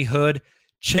 Rodney Hood,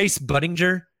 Chase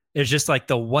Budinger is just like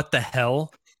the what the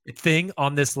hell thing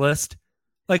on this list.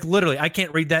 Like literally, I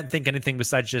can't read that and think anything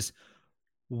besides just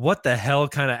what the hell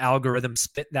kind of algorithm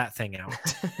spit that thing out.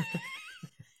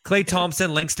 Klay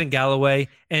Thompson, Langston Galloway,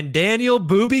 and Daniel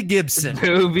Booby Gibson.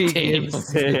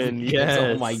 Gibson, yes.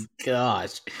 Oh my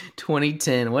gosh.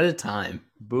 2010. What a time.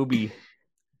 Booby.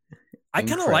 I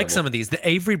kind of like some of these. The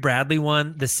Avery Bradley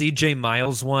one, the CJ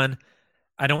Miles one.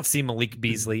 I don't see Malik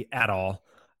Beasley at all.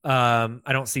 I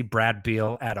don't see Brad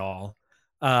Beal at all.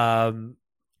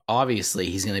 Obviously,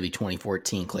 he's going to be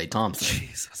 2014 Klay Thompson.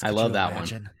 Jesus, I love that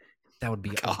one. That would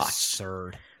be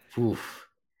absurd. Oof.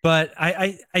 But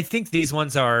I think these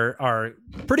ones are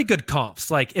pretty good comps.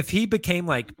 Like if he became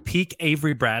like peak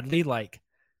Avery Bradley, like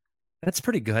that's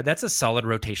pretty good. That's a solid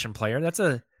rotation player. It's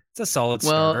a solid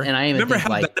starter. And I remember how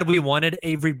bad we wanted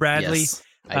Avery Bradley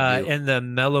in the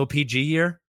Melo PG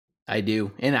year. I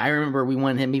do, and I remember we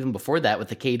wanted him even before that with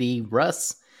the KD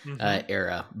Russ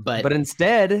era. But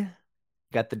instead,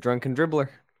 got the drunken dribbler.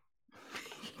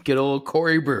 Good old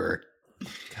Corey Brewer.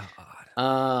 God.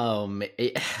 I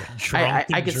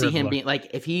could see him being like,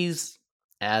 if he's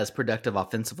as productive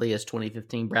offensively as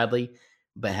 2015 Bradley,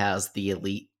 but has the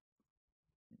elite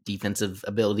defensive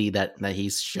ability that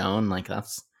he's shown, like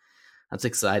that's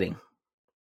exciting.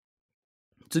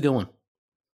 It's a good one.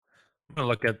 I'm gonna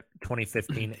look at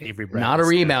 2015 Avery Bradley. Not a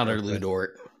rebounder, Lou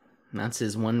Dort. That's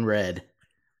his one red.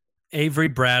 Avery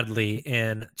Bradley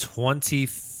in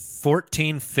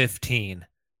 2014-15.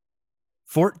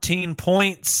 14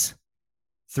 points,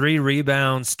 3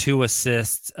 rebounds, 2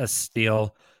 assists, a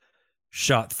steal.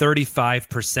 Shot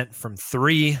 35% from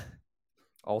 3.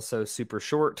 Also super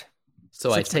short.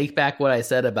 So I take back what I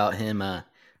said about him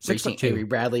reaching Avery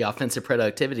Bradley offensive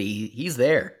productivity. He's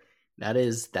there. That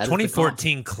is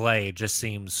 2014 Klay just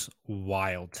seems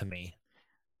wild to me.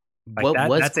 Like what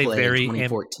was that's Klay a very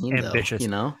 2014 ambitious, though, you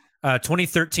know?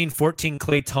 2013-14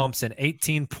 Klay Thompson,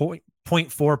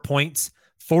 18.4 points,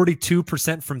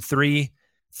 42% from 3,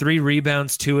 3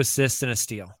 rebounds, 2 assists, and a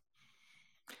steal.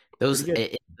 Those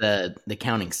the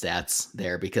counting stats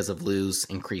there because of Lou's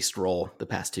increased role the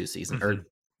past 2 seasons. Mm-hmm.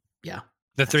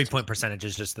 The 3-point percentage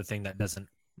is just the thing that doesn't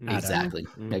exactly.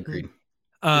 Mm-hmm. Agreed.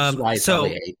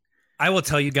 So I will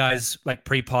tell you guys, like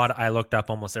pre-pod, I looked up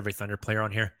almost every Thunder player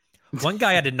on here. One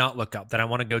guy I did not look up that I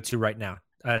want to go to right now.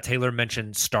 Taylor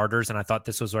mentioned starters, and I thought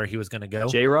this was where he was going to go.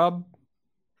 J-Rob?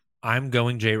 I'm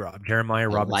going J-Rob, Jeremiah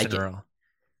Robinson Earl.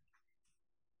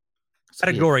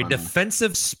 Category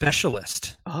defensive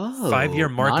specialist. 5-year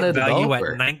market value at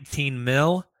 $19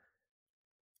 million.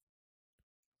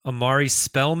 Amari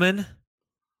Spellman,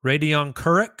 Radion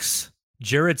Kurix,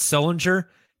 Jared Sullinger,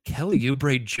 Kelly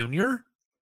Oubre Jr.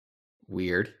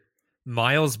 Weird.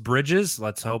 Miles Bridges.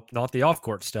 Let's hope not the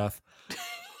off-court stuff.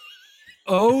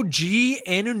 OG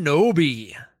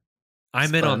Anunoby.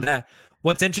 I'm in on that.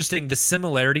 What's interesting, the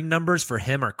similarity numbers for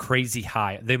him are crazy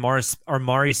high. The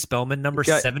Amari Spellman number,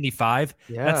 75.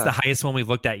 Yeah. That's the highest one we've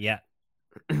looked at yet.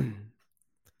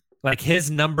 Like his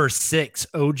number 6,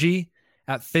 OG,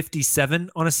 at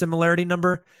 57 on a similarity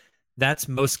number. That's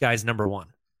most guys' number 1.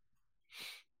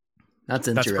 That's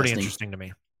interesting. That's pretty interesting to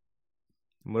me.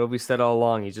 What have we said all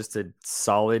along? He's just a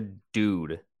solid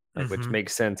dude, which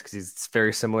makes sense because he's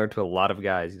very similar to a lot of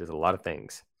guys. He does a lot of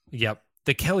things. Yep.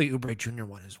 The Kelly Oubre Jr.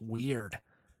 one is weird.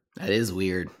 That is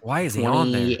weird. Why is he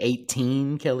on there?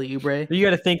 2018 Kelly Oubre. You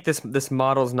got to think this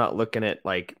model's not looking at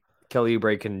like Kelly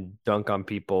Oubre can dunk on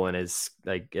people and is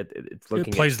like it's He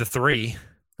looking. plays the 3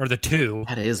 or the 2.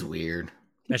 That is weird.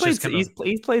 He's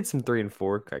played some 3 and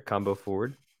 4 combo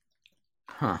forward.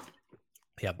 Huh.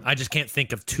 Yeah, I just can't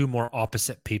think of 2 more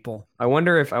opposite people. I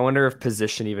wonder if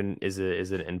position even is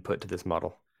an input to this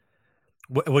model.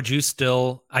 Would you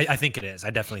still? I think it is. I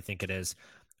definitely think it is.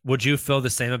 Would you feel the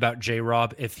same about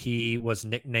J-Rob if he was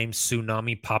nicknamed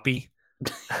Tsunami Poppy?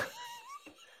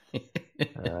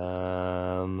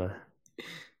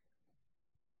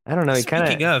 I don't know.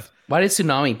 Speaking of, why did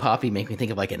Tsunami Poppy make me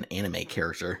think of like an anime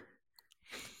character?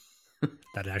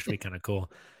 That'd actually be kind of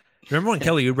cool. Remember when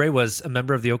Kelly Oubre was a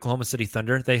member of the Oklahoma City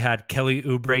Thunder? They had Kelly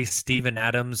Oubre, Steven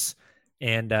Adams,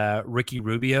 and Ricky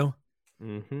Rubio.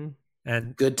 Mm-hmm.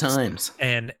 And good times.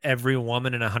 And every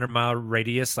woman in a 100-mile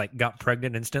radius like got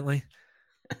pregnant instantly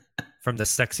from the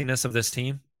sexiness of this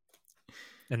team.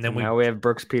 And then now we have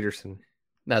Brooks Peterson.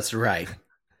 That's right.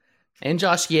 And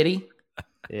Josh Giddey.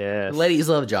 Yeah. The ladies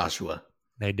love Joshua.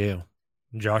 They do.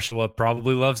 Joshua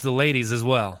probably loves the ladies as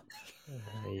well.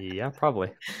 Yeah,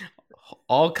 probably.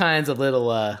 All kinds of little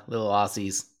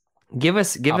Aussies. Give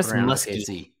us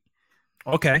Muskie.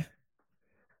 Okay.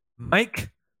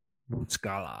 Mike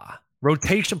Muscala.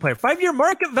 Rotation player. 5-year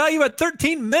market value at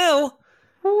 $13 million.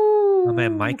 Oh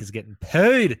man, Mike is getting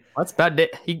paid. That's about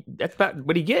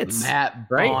what he gets. Matt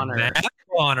right? Bonner. Matt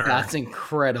Bonner. That's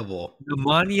incredible.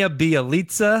 Nemanja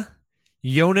Bjelica,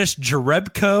 Jonas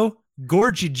Jerebko,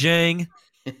 Gorgie Jang,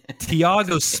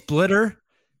 Tiago Splitter,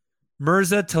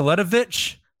 Mirza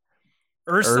Teletovic,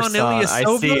 Ersan Ilyasova.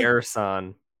 I see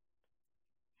Ersan.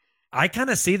 I kind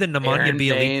of see the Nemanja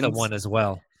Bjelica one as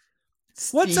well.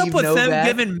 What's Steve up with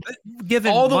Novak. them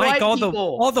giving all the Mike white all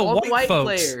the white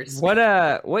folks? Players.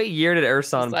 What year did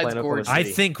Ersan play in Oklahoma City? I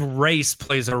think race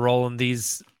plays a role in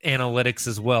these analytics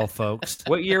as well, folks.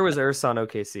 What year was Ersan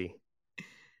OKC?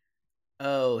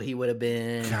 Oh, he would have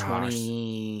been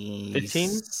 2015.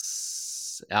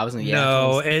 I was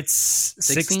it's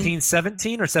 16,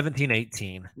 17 or 17,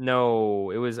 18.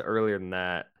 No, it was earlier than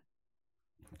that.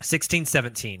 16,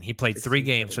 17. He played 3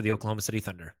 games for the Oklahoma City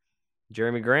Thunder.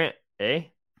 Jeremy Grant, eh?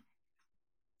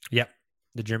 Yep,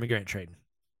 the Jeremy Grant trade.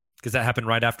 Because that happened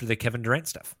right after the Kevin Durant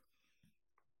stuff.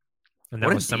 And that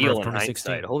what was a summer deal of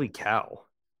 2016. hindsight. Holy cow.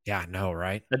 Yeah, I know,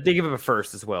 right? I did give him a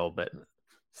first as well, but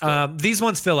these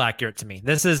ones feel accurate to me.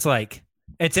 This is like,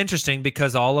 it's interesting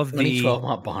because all of the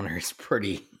 2012 Bonner is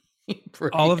pretty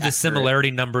all of accurate. the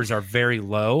similarity numbers are very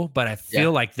low, but I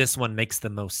feel like this one makes the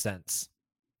most sense.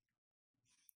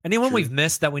 Anyone True. we've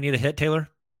missed that we need to hit, Taylor?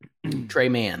 Trey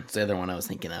Mann's the other one I was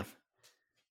thinking of.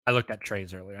 I looked at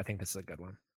Trey's earlier. I think this is a good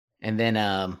one. And then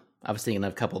I was thinking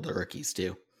of a couple of the rookies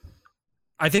too.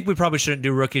 I think we probably shouldn't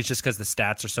do rookies just because the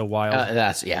stats are so wild.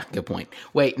 Good point.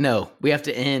 Wait, no, we have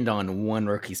to end on one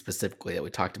rookie specifically that we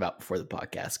talked about before the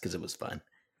podcast because it was fun.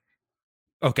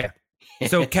 Okay.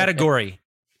 So category,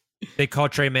 they call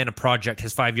Trey Mann a project.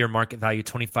 His 5-year market value,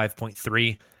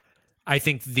 25.3. I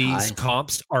think these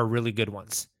comps are really good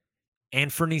ones.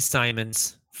 Anthony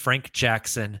Simons, Frank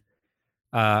Jackson,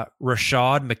 Rashad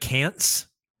McCants.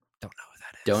 Don't know who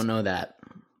that is. Don't know that.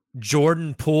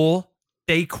 Jordan Poole,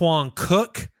 Daquan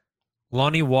Cook,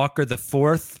 Lonnie Walker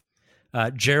IV,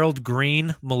 Gerald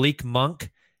Green, Malik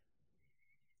Monk.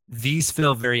 These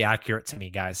feel very accurate to me,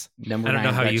 guys. Number I don't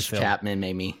 9, know how Rex you feel. Chapman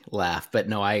made me laugh, but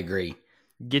no, I agree.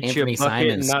 Get Anthony you a bucket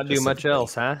Simons and not do much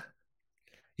else, huh?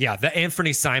 Yeah, the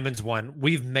Anthony Simons one,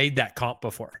 we've made that comp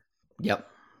before. Yep.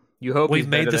 You hope We've he's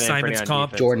made better the than Anthony Simons on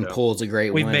comp. defense, Jordan though. Poole's a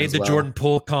great We've one. made as the well. Jordan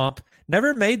Poole comp.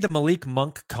 Never made the Malik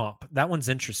Monk comp. That one's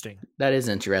interesting. That is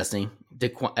interesting.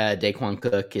 Daquan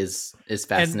Cook is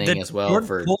fascinating as well. Jordan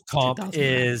For Poole comp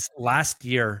 2009. is last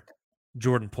year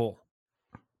Jordan Poole.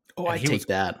 Oh, and I he take was-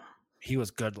 that. He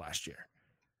was good last year.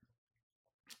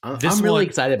 I'm This really one-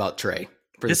 excited about Trey.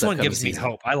 For This one upcoming gives me season.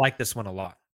 hope. I like this one a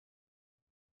lot.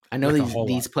 I know Like a whole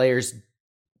these lot. players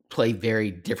play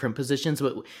very different positions,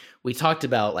 but we talked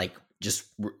about like just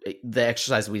the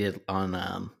exercise we did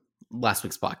on last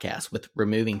week's podcast with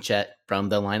removing Chet from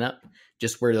the lineup,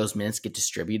 just where those minutes get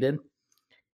distributed.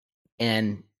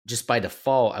 And just by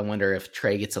default, I wonder if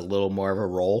Trey gets a little more of a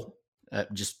role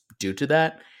just due to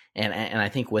that. And I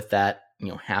think with that,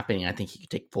 happening, I think he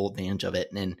could take full advantage of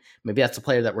it. And maybe that's a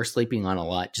player that we're sleeping on a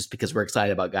lot just because we're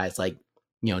excited about guys like,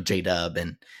 J-Dub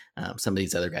and some of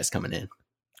these other guys coming in.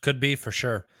 Could be for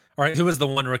sure. All right, who was the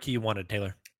one rookie you wanted,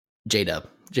 Taylor? J-Dub,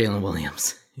 Jalen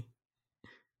Williams.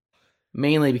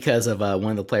 Mainly because of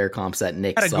one of the player comps that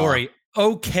Nick Category,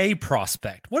 saw. okay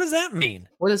prospect. What does that mean?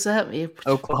 What does that mean?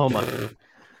 Oklahoma.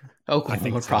 I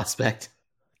think so. Prospect.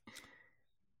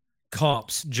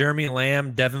 comps: Jeremy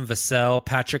Lamb, Devin Vassell,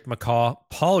 Patrick McCaw,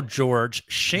 Paul George,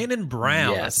 Shannon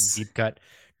Brown. Yes. That's a deep cut.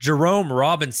 Jerome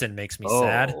Robinson makes me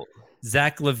sad.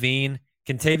 Zach Levine,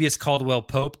 Contavious Caldwell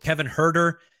Pope, Kevin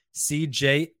Herter,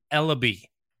 CJ Ellaby.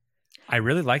 I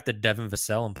really like the Devin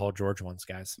Vassell and Paul George ones,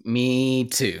 guys. Me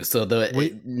too. So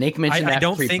Nick mentioned I that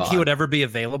don't think pre-pod. he would ever be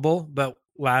available, but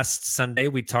last Sunday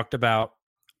we talked about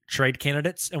trade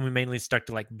candidates and we mainly stuck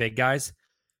to like big guys.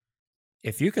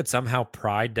 If you could somehow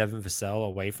pry Devin Vassell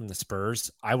away from the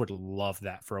Spurs, I would love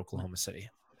that for Oklahoma City.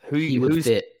 He would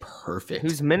fit perfect.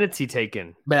 Whose minutes he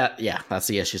taken? But yeah, that's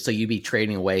the issue. So you'd be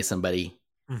trading away somebody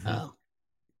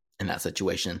in that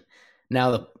situation.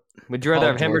 Now, would you rather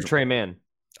have him or Trey Mann?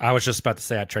 I was just about to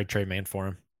say I'd trade Trey Mann for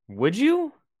him. Would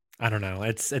you? I don't know.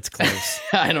 It's close.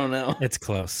 I don't know. It's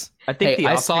close. I think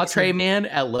I saw Trey Mann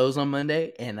at Lowe's on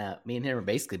Monday, and me and him are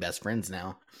basically best friends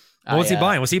now. What was he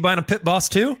buying? Was he buying a Pit Boss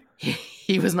too?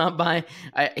 He was not buying.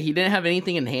 He didn't have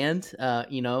anything in hand.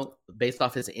 Based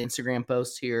off his Instagram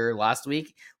post here last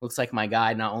week, looks like my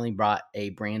guy not only brought a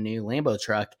brand new Lambo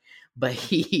truck, but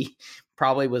he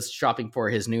probably was shopping for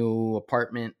his new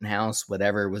apartment and house,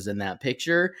 whatever was in that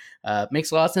picture.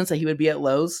 Makes a lot of sense that he would be at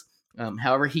Lowe's.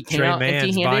 However, he came out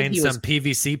empty-handed. Buying some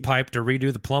PVC pipe to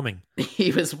redo the plumbing.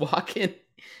 He was walking.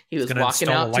 He was walking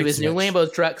out to his new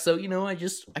Lambo truck. So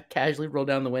I casually rolled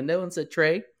down the window and said,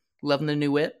 "Trey, loving the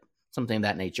new whip," something of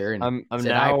that nature. And I'm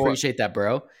said, "I appreciate that,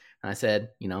 bro." And I said,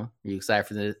 "Are you excited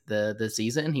for the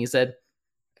season?" And he said,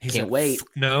 "Can't wait."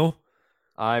 No.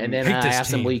 And then I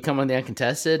asked him, "Will you come on the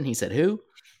uncontested?" And he said, "Who?"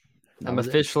 I'm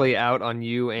officially out on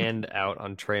you and out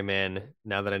on Trey Mann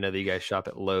now that I know that you guys shop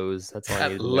at Lowe's. That's all I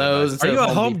need to know. Lowe's. Are you a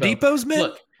Home Depot's man?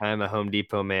 Look, I'm a Home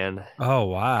Depot man. Oh,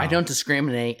 wow. I don't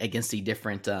discriminate against the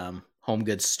different home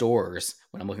goods stores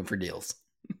when I'm looking for deals.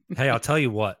 Hey, I'll tell you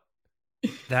what.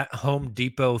 That Home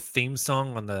Depot theme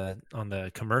song on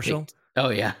the commercial. Oh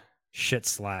yeah, shit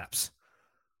slaps.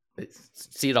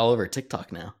 See it all over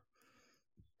TikTok now.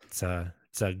 It's a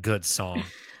good song.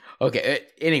 Okay.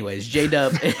 Anyways,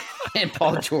 J-Dub and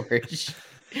Paul George.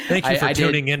 Thank you for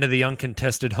tuning into the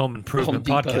Uncontested Home Improvement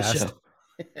Podcast.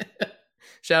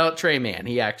 Shout out Trey Mann.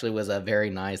 He actually was very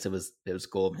nice. It was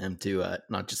cool of him to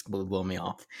not just blow me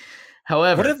off.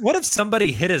 However, what if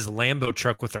somebody hit his Lambo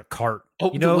truck with a cart? I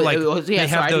didn't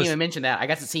even mention that. I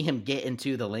got to see him get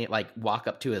into the walk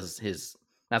up to his.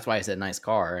 That's why I said nice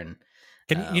car. And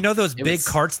those big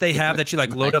carts they have that you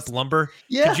load up lumber?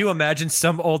 Yeah. Could you imagine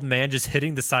some old man just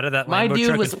hitting the side of that Lambo My dude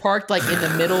truck was parked in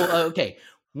the middle. Okay.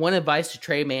 One advice to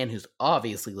Trey Mann, who's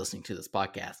obviously listening to this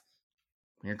podcast.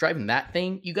 When you're driving that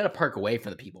thing, you got to park away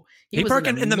from the people. He was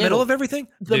parking in the middle of everything?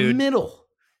 The middle.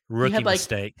 Rookie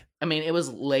mistake. I mean, it was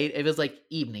late. It was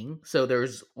even, so there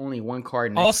was only one car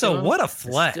next also, to him. What a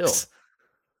flex.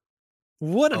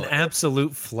 What an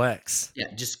absolute flex.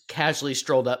 Yeah, just casually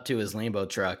strolled up to his Lambo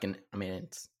truck, and I mean,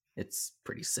 it's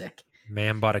pretty sick.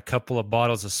 Man bought a couple of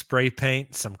bottles of spray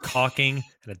paint, some caulking,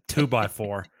 and a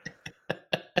 2x4.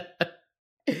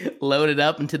 Loaded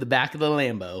up into the back of the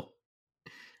Lambo,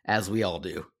 as we all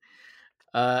do.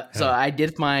 So I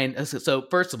did find. So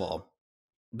first of all,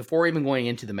 before even going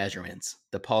into the measurements,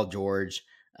 the Paul George,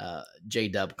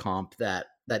 J-Dub comp that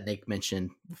Nick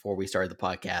mentioned before we started the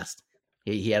podcast,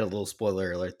 he had a little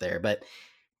spoiler alert there. But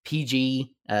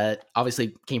PG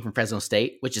obviously came from Fresno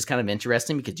State, which is kind of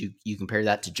interesting because you compare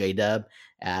that to J-Dub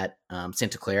at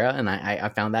Santa Clara, and I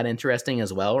found that interesting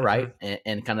as well, right?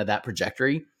 And kind of that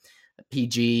trajectory.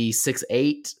 PG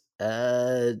 6'8",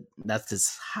 that's his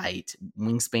height.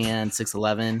 Wingspan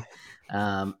 6'11",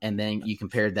 and then you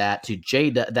compared that to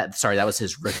J-Dub. That was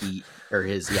his rookie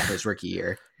his rookie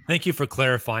year. Thank you for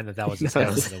clarifying that was his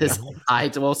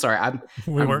height. Well, sorry, I'm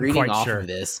reading quite off sure. of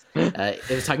this. It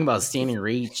was talking about standing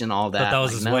reach and all that. That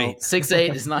was his weight.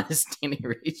 6'8" is not his standing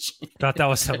reach. Thought that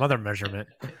was some other measurement.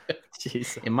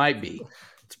 Jeez. It might be.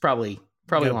 It's probably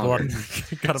longer.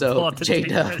 So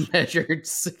J-Dub measured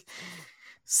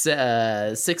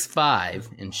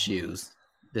 6'5" in shoes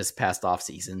this past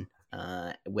offseason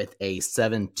with a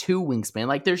 7'2"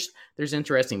 wingspan. There's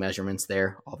interesting measurements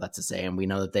there, all that to say, and we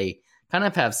know that they kind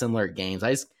of have similar games.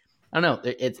 I don't know.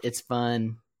 It's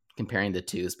fun comparing the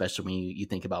two, especially when you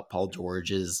think about Paul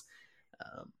George's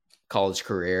college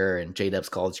career and J-Dub's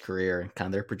college career and kind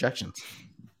of their projections.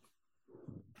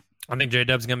 I think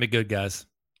J-Dub's going to be good, guys.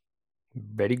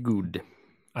 Very good.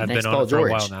 I've been on it for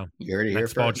a while now. You heard it here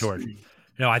first. Paul George.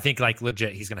 No, I think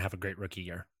legit, he's going to have a great rookie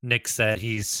year. Nick said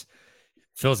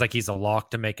feels like he's a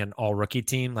lock to make an all rookie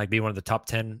team, be one of the top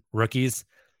 10 rookies.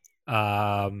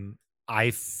 We're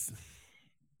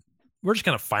just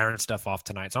kind of firing stuff off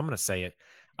tonight, so I'm going to say it.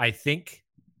 I think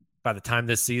by the time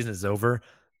this season is over,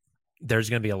 there's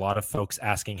going to be a lot of folks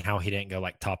asking how he didn't go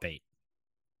like top 8.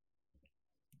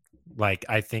 Like,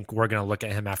 I think we're going to look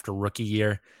at him after rookie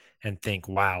year and think,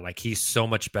 wow, like he's so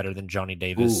much better than Johnny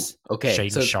Davis,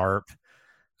 Shaden Sharp,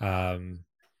 some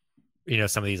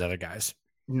of these other guys.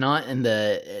 Not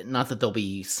that they'll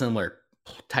be similar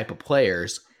type of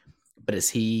players, but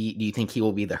do you think he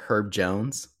will be the Herb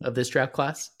Jones of this draft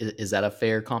class? Is that a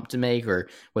fair comp to make, or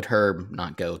would Herb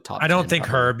not go top? I don't think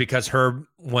Herb, because Herb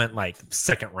went like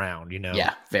second round,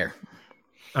 Yeah, fair.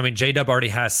 I mean, J-Dub already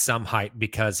has some hype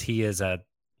because he is a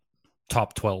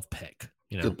top 12 pick.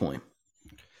 Good point.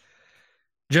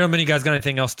 Gentlemen, you guys got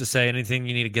anything else to say? Anything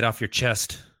you need to get off your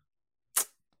chest?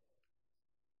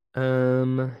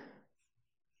 Ousmane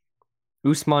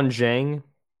Dieng.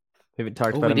 We haven't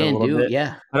talked about him a little bit.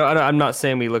 Yeah. I'm not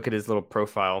saying we look at his little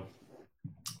profile.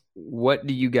 What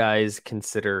do you guys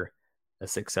consider a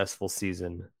successful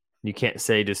season? You can't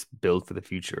say just build for the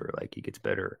future, like he gets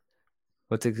better.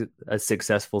 What's a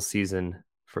successful season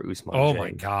for Ousmane Dieng?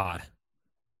 My God.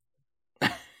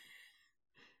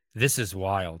 This is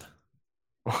wild.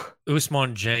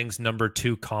 Ousmane Dieng's number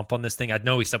 2 comp on this thing. I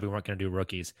know we said we weren't going to do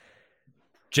rookies.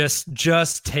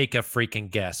 Just take a freaking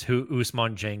guess who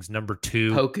Ousmane Dieng's number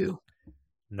 2. Poku.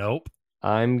 Nope.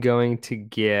 I'm going to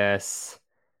guess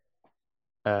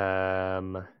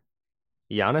Giannis.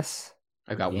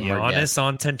 I got one more guess.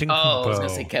 Giannis Antetokounmpo. Oh, I was going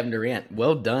to say Kevin Durant.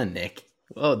 Well done, Nick.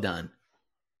 Well done.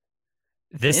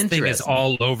 This thing is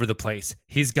all over the place.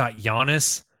 He's got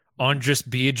Giannis, Andris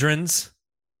Biedrins,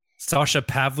 Sasha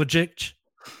Pavlovic.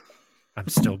 I'm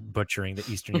still butchering the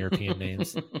Eastern European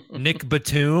names. Nick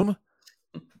Batum,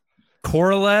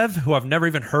 Korolev, who I've never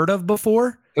even heard of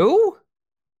before. Who?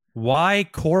 Why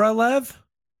Korolev?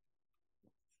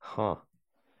 Huh.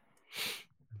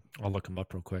 I'll look him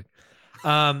up real quick.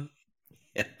 I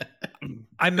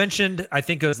mentioned, I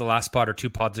think it was the last pod or 2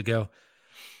 pods ago,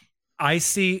 I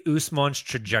see Ousmane's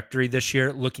trajectory this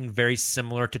year looking very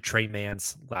similar to Trey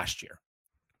Mann's last year.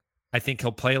 I think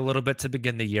he'll play a little bit to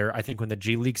begin the year. I think when the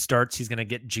G League starts, he's going to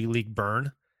get G League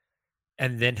burn.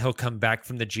 And then he'll come back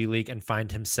from the G League and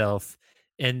find himself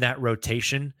in that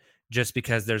rotation, just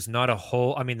because there's not a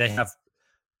whole... I mean, they have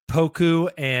Poku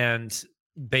and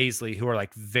Baisley, who are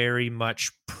like very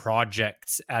much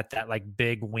projects at that like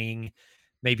big wing,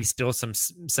 maybe still some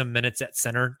minutes at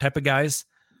center type of guys.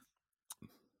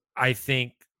 I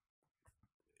think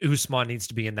Ousmane needs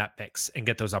to be in that mix and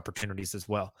get those opportunities as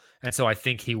well. And so I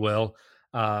think he will.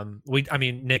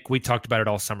 Nick, we talked about it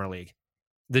all summer league.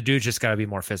 The dude's just got to be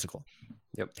more physical.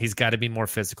 Yep. He's got to be more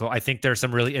physical. I think there are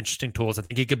some really interesting tools. I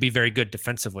think he could be very good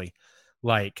defensively.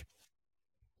 Like,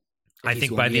 I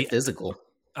think by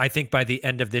the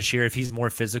end of this year, if he's more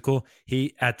physical,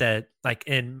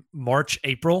 in March,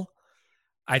 April,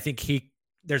 I think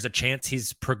there's a chance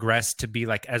he's progressed to be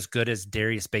like as good as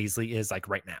Darius Baisley is like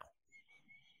right now.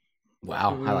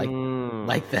 Wow, I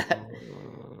like that.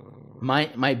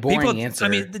 My boring answer. I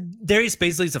mean, Darius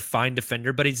Baisley's a fine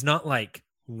defender, but he's not like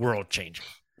world changing.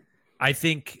 I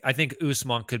think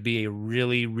Ousmane could be a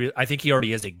really. I think he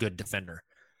already is a good defender.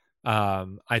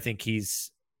 I think he's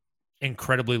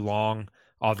incredibly long.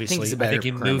 Obviously, I think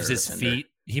he moves his feet.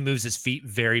 He moves his feet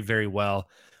very, very well.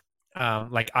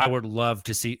 I would love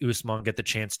to see Ousmane get the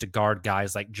chance to guard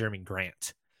guys like Jeremy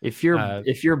Grant. If your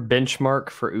benchmark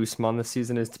for Ousmane this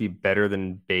season is to be better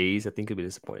than Bays, I think you'll be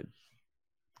disappointed.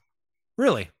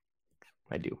 Really?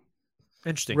 I do.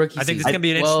 Interesting. I think it's going to be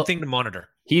an interesting thing to monitor.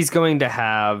 He's going to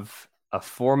have a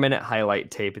 4-minute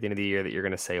highlight tape at the end of the year that you're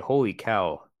going to say, "Holy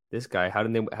cow, this guy! How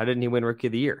didn't he win Rookie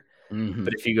of the Year?" Mm-hmm.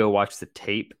 But if you go watch the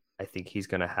tape, I think he's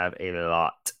going to have a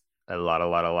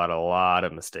lot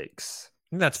of mistakes.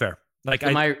 I think that's fair.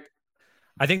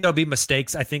 I think there'll be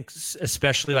mistakes. I think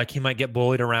especially like he might get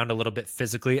bullied around a little bit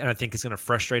physically, and I think it's going to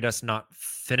frustrate us not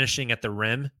finishing at the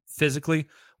rim physically,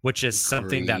 which is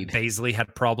something that Baisley had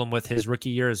a problem with his rookie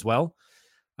year as well.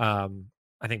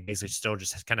 I think Baisley still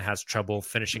just kind of has trouble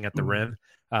finishing at the rim,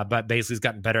 but Baisley's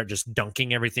gotten better at just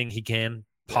dunking everything he can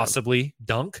possibly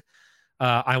dunk.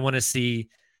 I want to see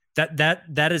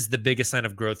that is the biggest sign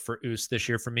of growth for Oos this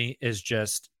year for me, is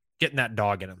just getting that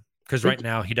dog in him, because right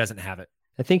now he doesn't have it.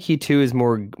 I think he too is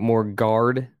more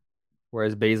guard,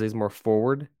 whereas Baisley's more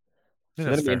forward. So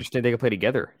that'd be interesting. They could play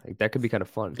together. Like that could be kind of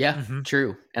fun. Yeah,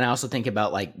 true. And I also think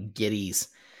about like Giddey's,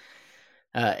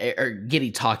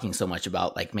 Giddey talking so much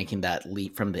about like making that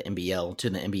leap from the NBL to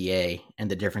the NBA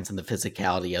and the difference in the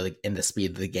physicality and the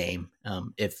speed of the game.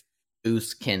 If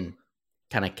Oos can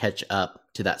kind of catch up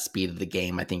to that speed of the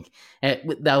game, I think that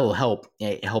will help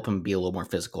him be a little more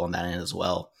physical on that end as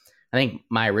well. I think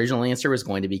my original answer was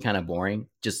going to be kind of boring,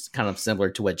 just kind of similar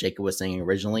to what Jacob was saying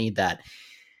originally, that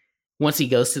once he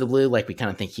goes to the blue, like we kind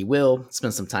of think he will,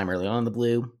 spend some time early on the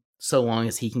blue, so long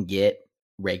as he can get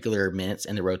regular minutes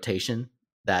in the rotation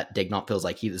that Daigneault feels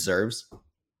like he deserves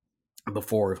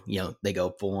before, they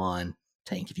go full on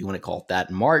tank, if you want to call it that,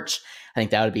 in March. I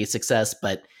think that would be a success.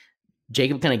 But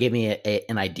Jacob kind of gave me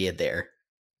an idea there.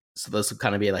 So this would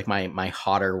kind of be like my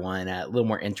hotter one, a little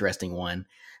more interesting one.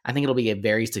 I think it'll be a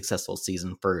very successful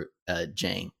season for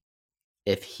Jang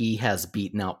if he has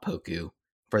beaten out Poku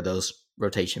for those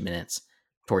rotation minutes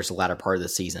towards the latter part of the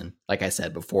season. Like I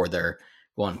said, before they're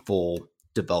going full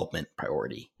development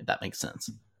priority, if that makes sense.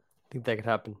 I think that could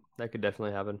happen. That could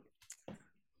definitely happen.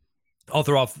 I'll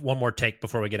throw off one more take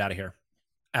before we get out of here,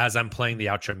 as I'm playing the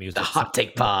outro music. The hot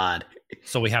take pod.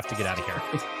 So we have to get out of here.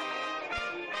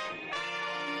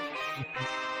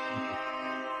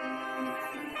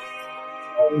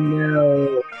 Oh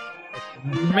no.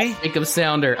 Me? Jacob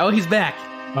Sounder. Oh, he's back.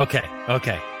 Okay.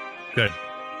 Good.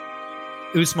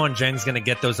 Ousmane Dieng's going to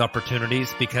get those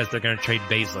opportunities because they're going to trade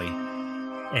Baisley.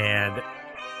 And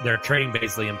they're trading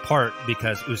Baisley in part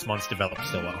because Ousmane's developed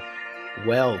so well.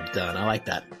 Well done. I like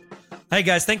that. Hey,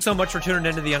 guys, thanks so much for tuning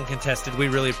into The Uncontested. We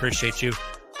really appreciate you.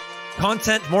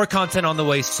 More content on the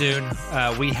way soon.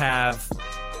 We have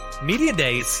media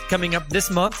days coming up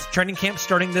this month. Training camp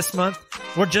starting this month.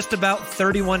 We're just about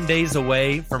 31 days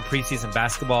away from preseason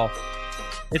basketball.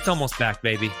 It's almost back,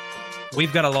 baby.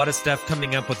 We've got a lot of stuff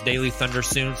coming up with Daily Thunder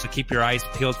soon, so keep your eyes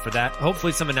peeled for that.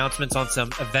 Hopefully some announcements on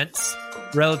some events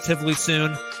relatively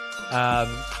soon. A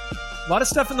lot of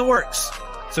stuff in the works,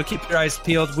 so keep your eyes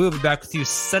peeled. We'll be back with you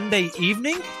Sunday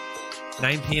evening,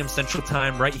 9 p.m. Central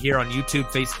Time, right here on YouTube,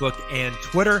 Facebook, and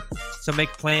Twitter. So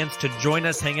make plans to join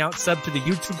us, hang out, sub to the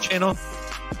YouTube channel.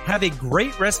 Have a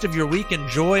great rest of your week.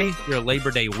 Enjoy your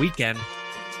Labor Day weekend.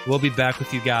 We'll be back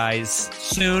with you guys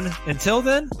soon. Until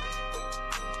then,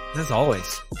 as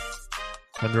always,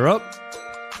 thunder up.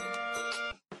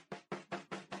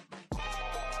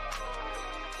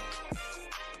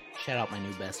 Shout out my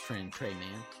new best friend, Trey,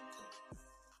 man.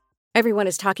 Everyone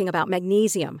is talking about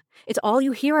magnesium. It's all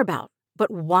you hear about.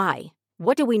 But why?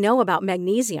 What do we know about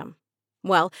magnesium?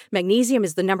 Well, magnesium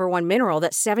is the number one mineral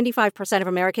that 75% of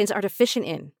Americans are deficient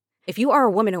in. If you are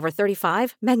a woman over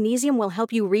 35, magnesium will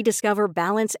help you rediscover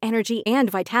balance, energy, and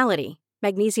vitality.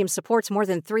 Magnesium supports more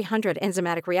than 300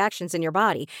 enzymatic reactions in your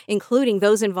body, including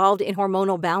those involved in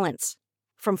hormonal balance.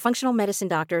 From functional medicine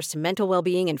doctors to mental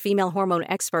well-being and female hormone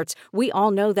experts, we all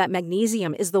know that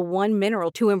magnesium is the one mineral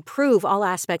to improve all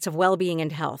aspects of well-being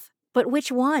and health. But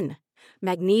which one?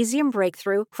 Magnesium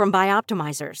Breakthrough from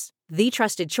Bioptimizers, the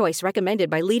trusted choice recommended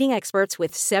by leading experts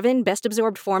with 7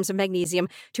 best-absorbed forms of magnesium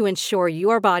to ensure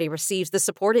your body receives the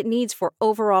support it needs for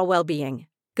overall well-being.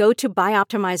 Go to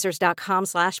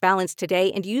bioptimizers.com/balance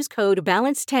today and use code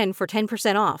BALANCE10 for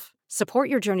 10% off. Support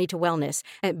your journey to wellness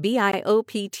at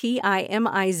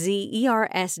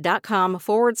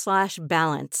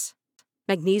bioptimizers.com/balance.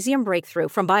 Magnesium Breakthrough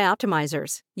from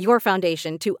Bioptimizers, your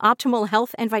foundation to optimal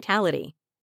health and vitality.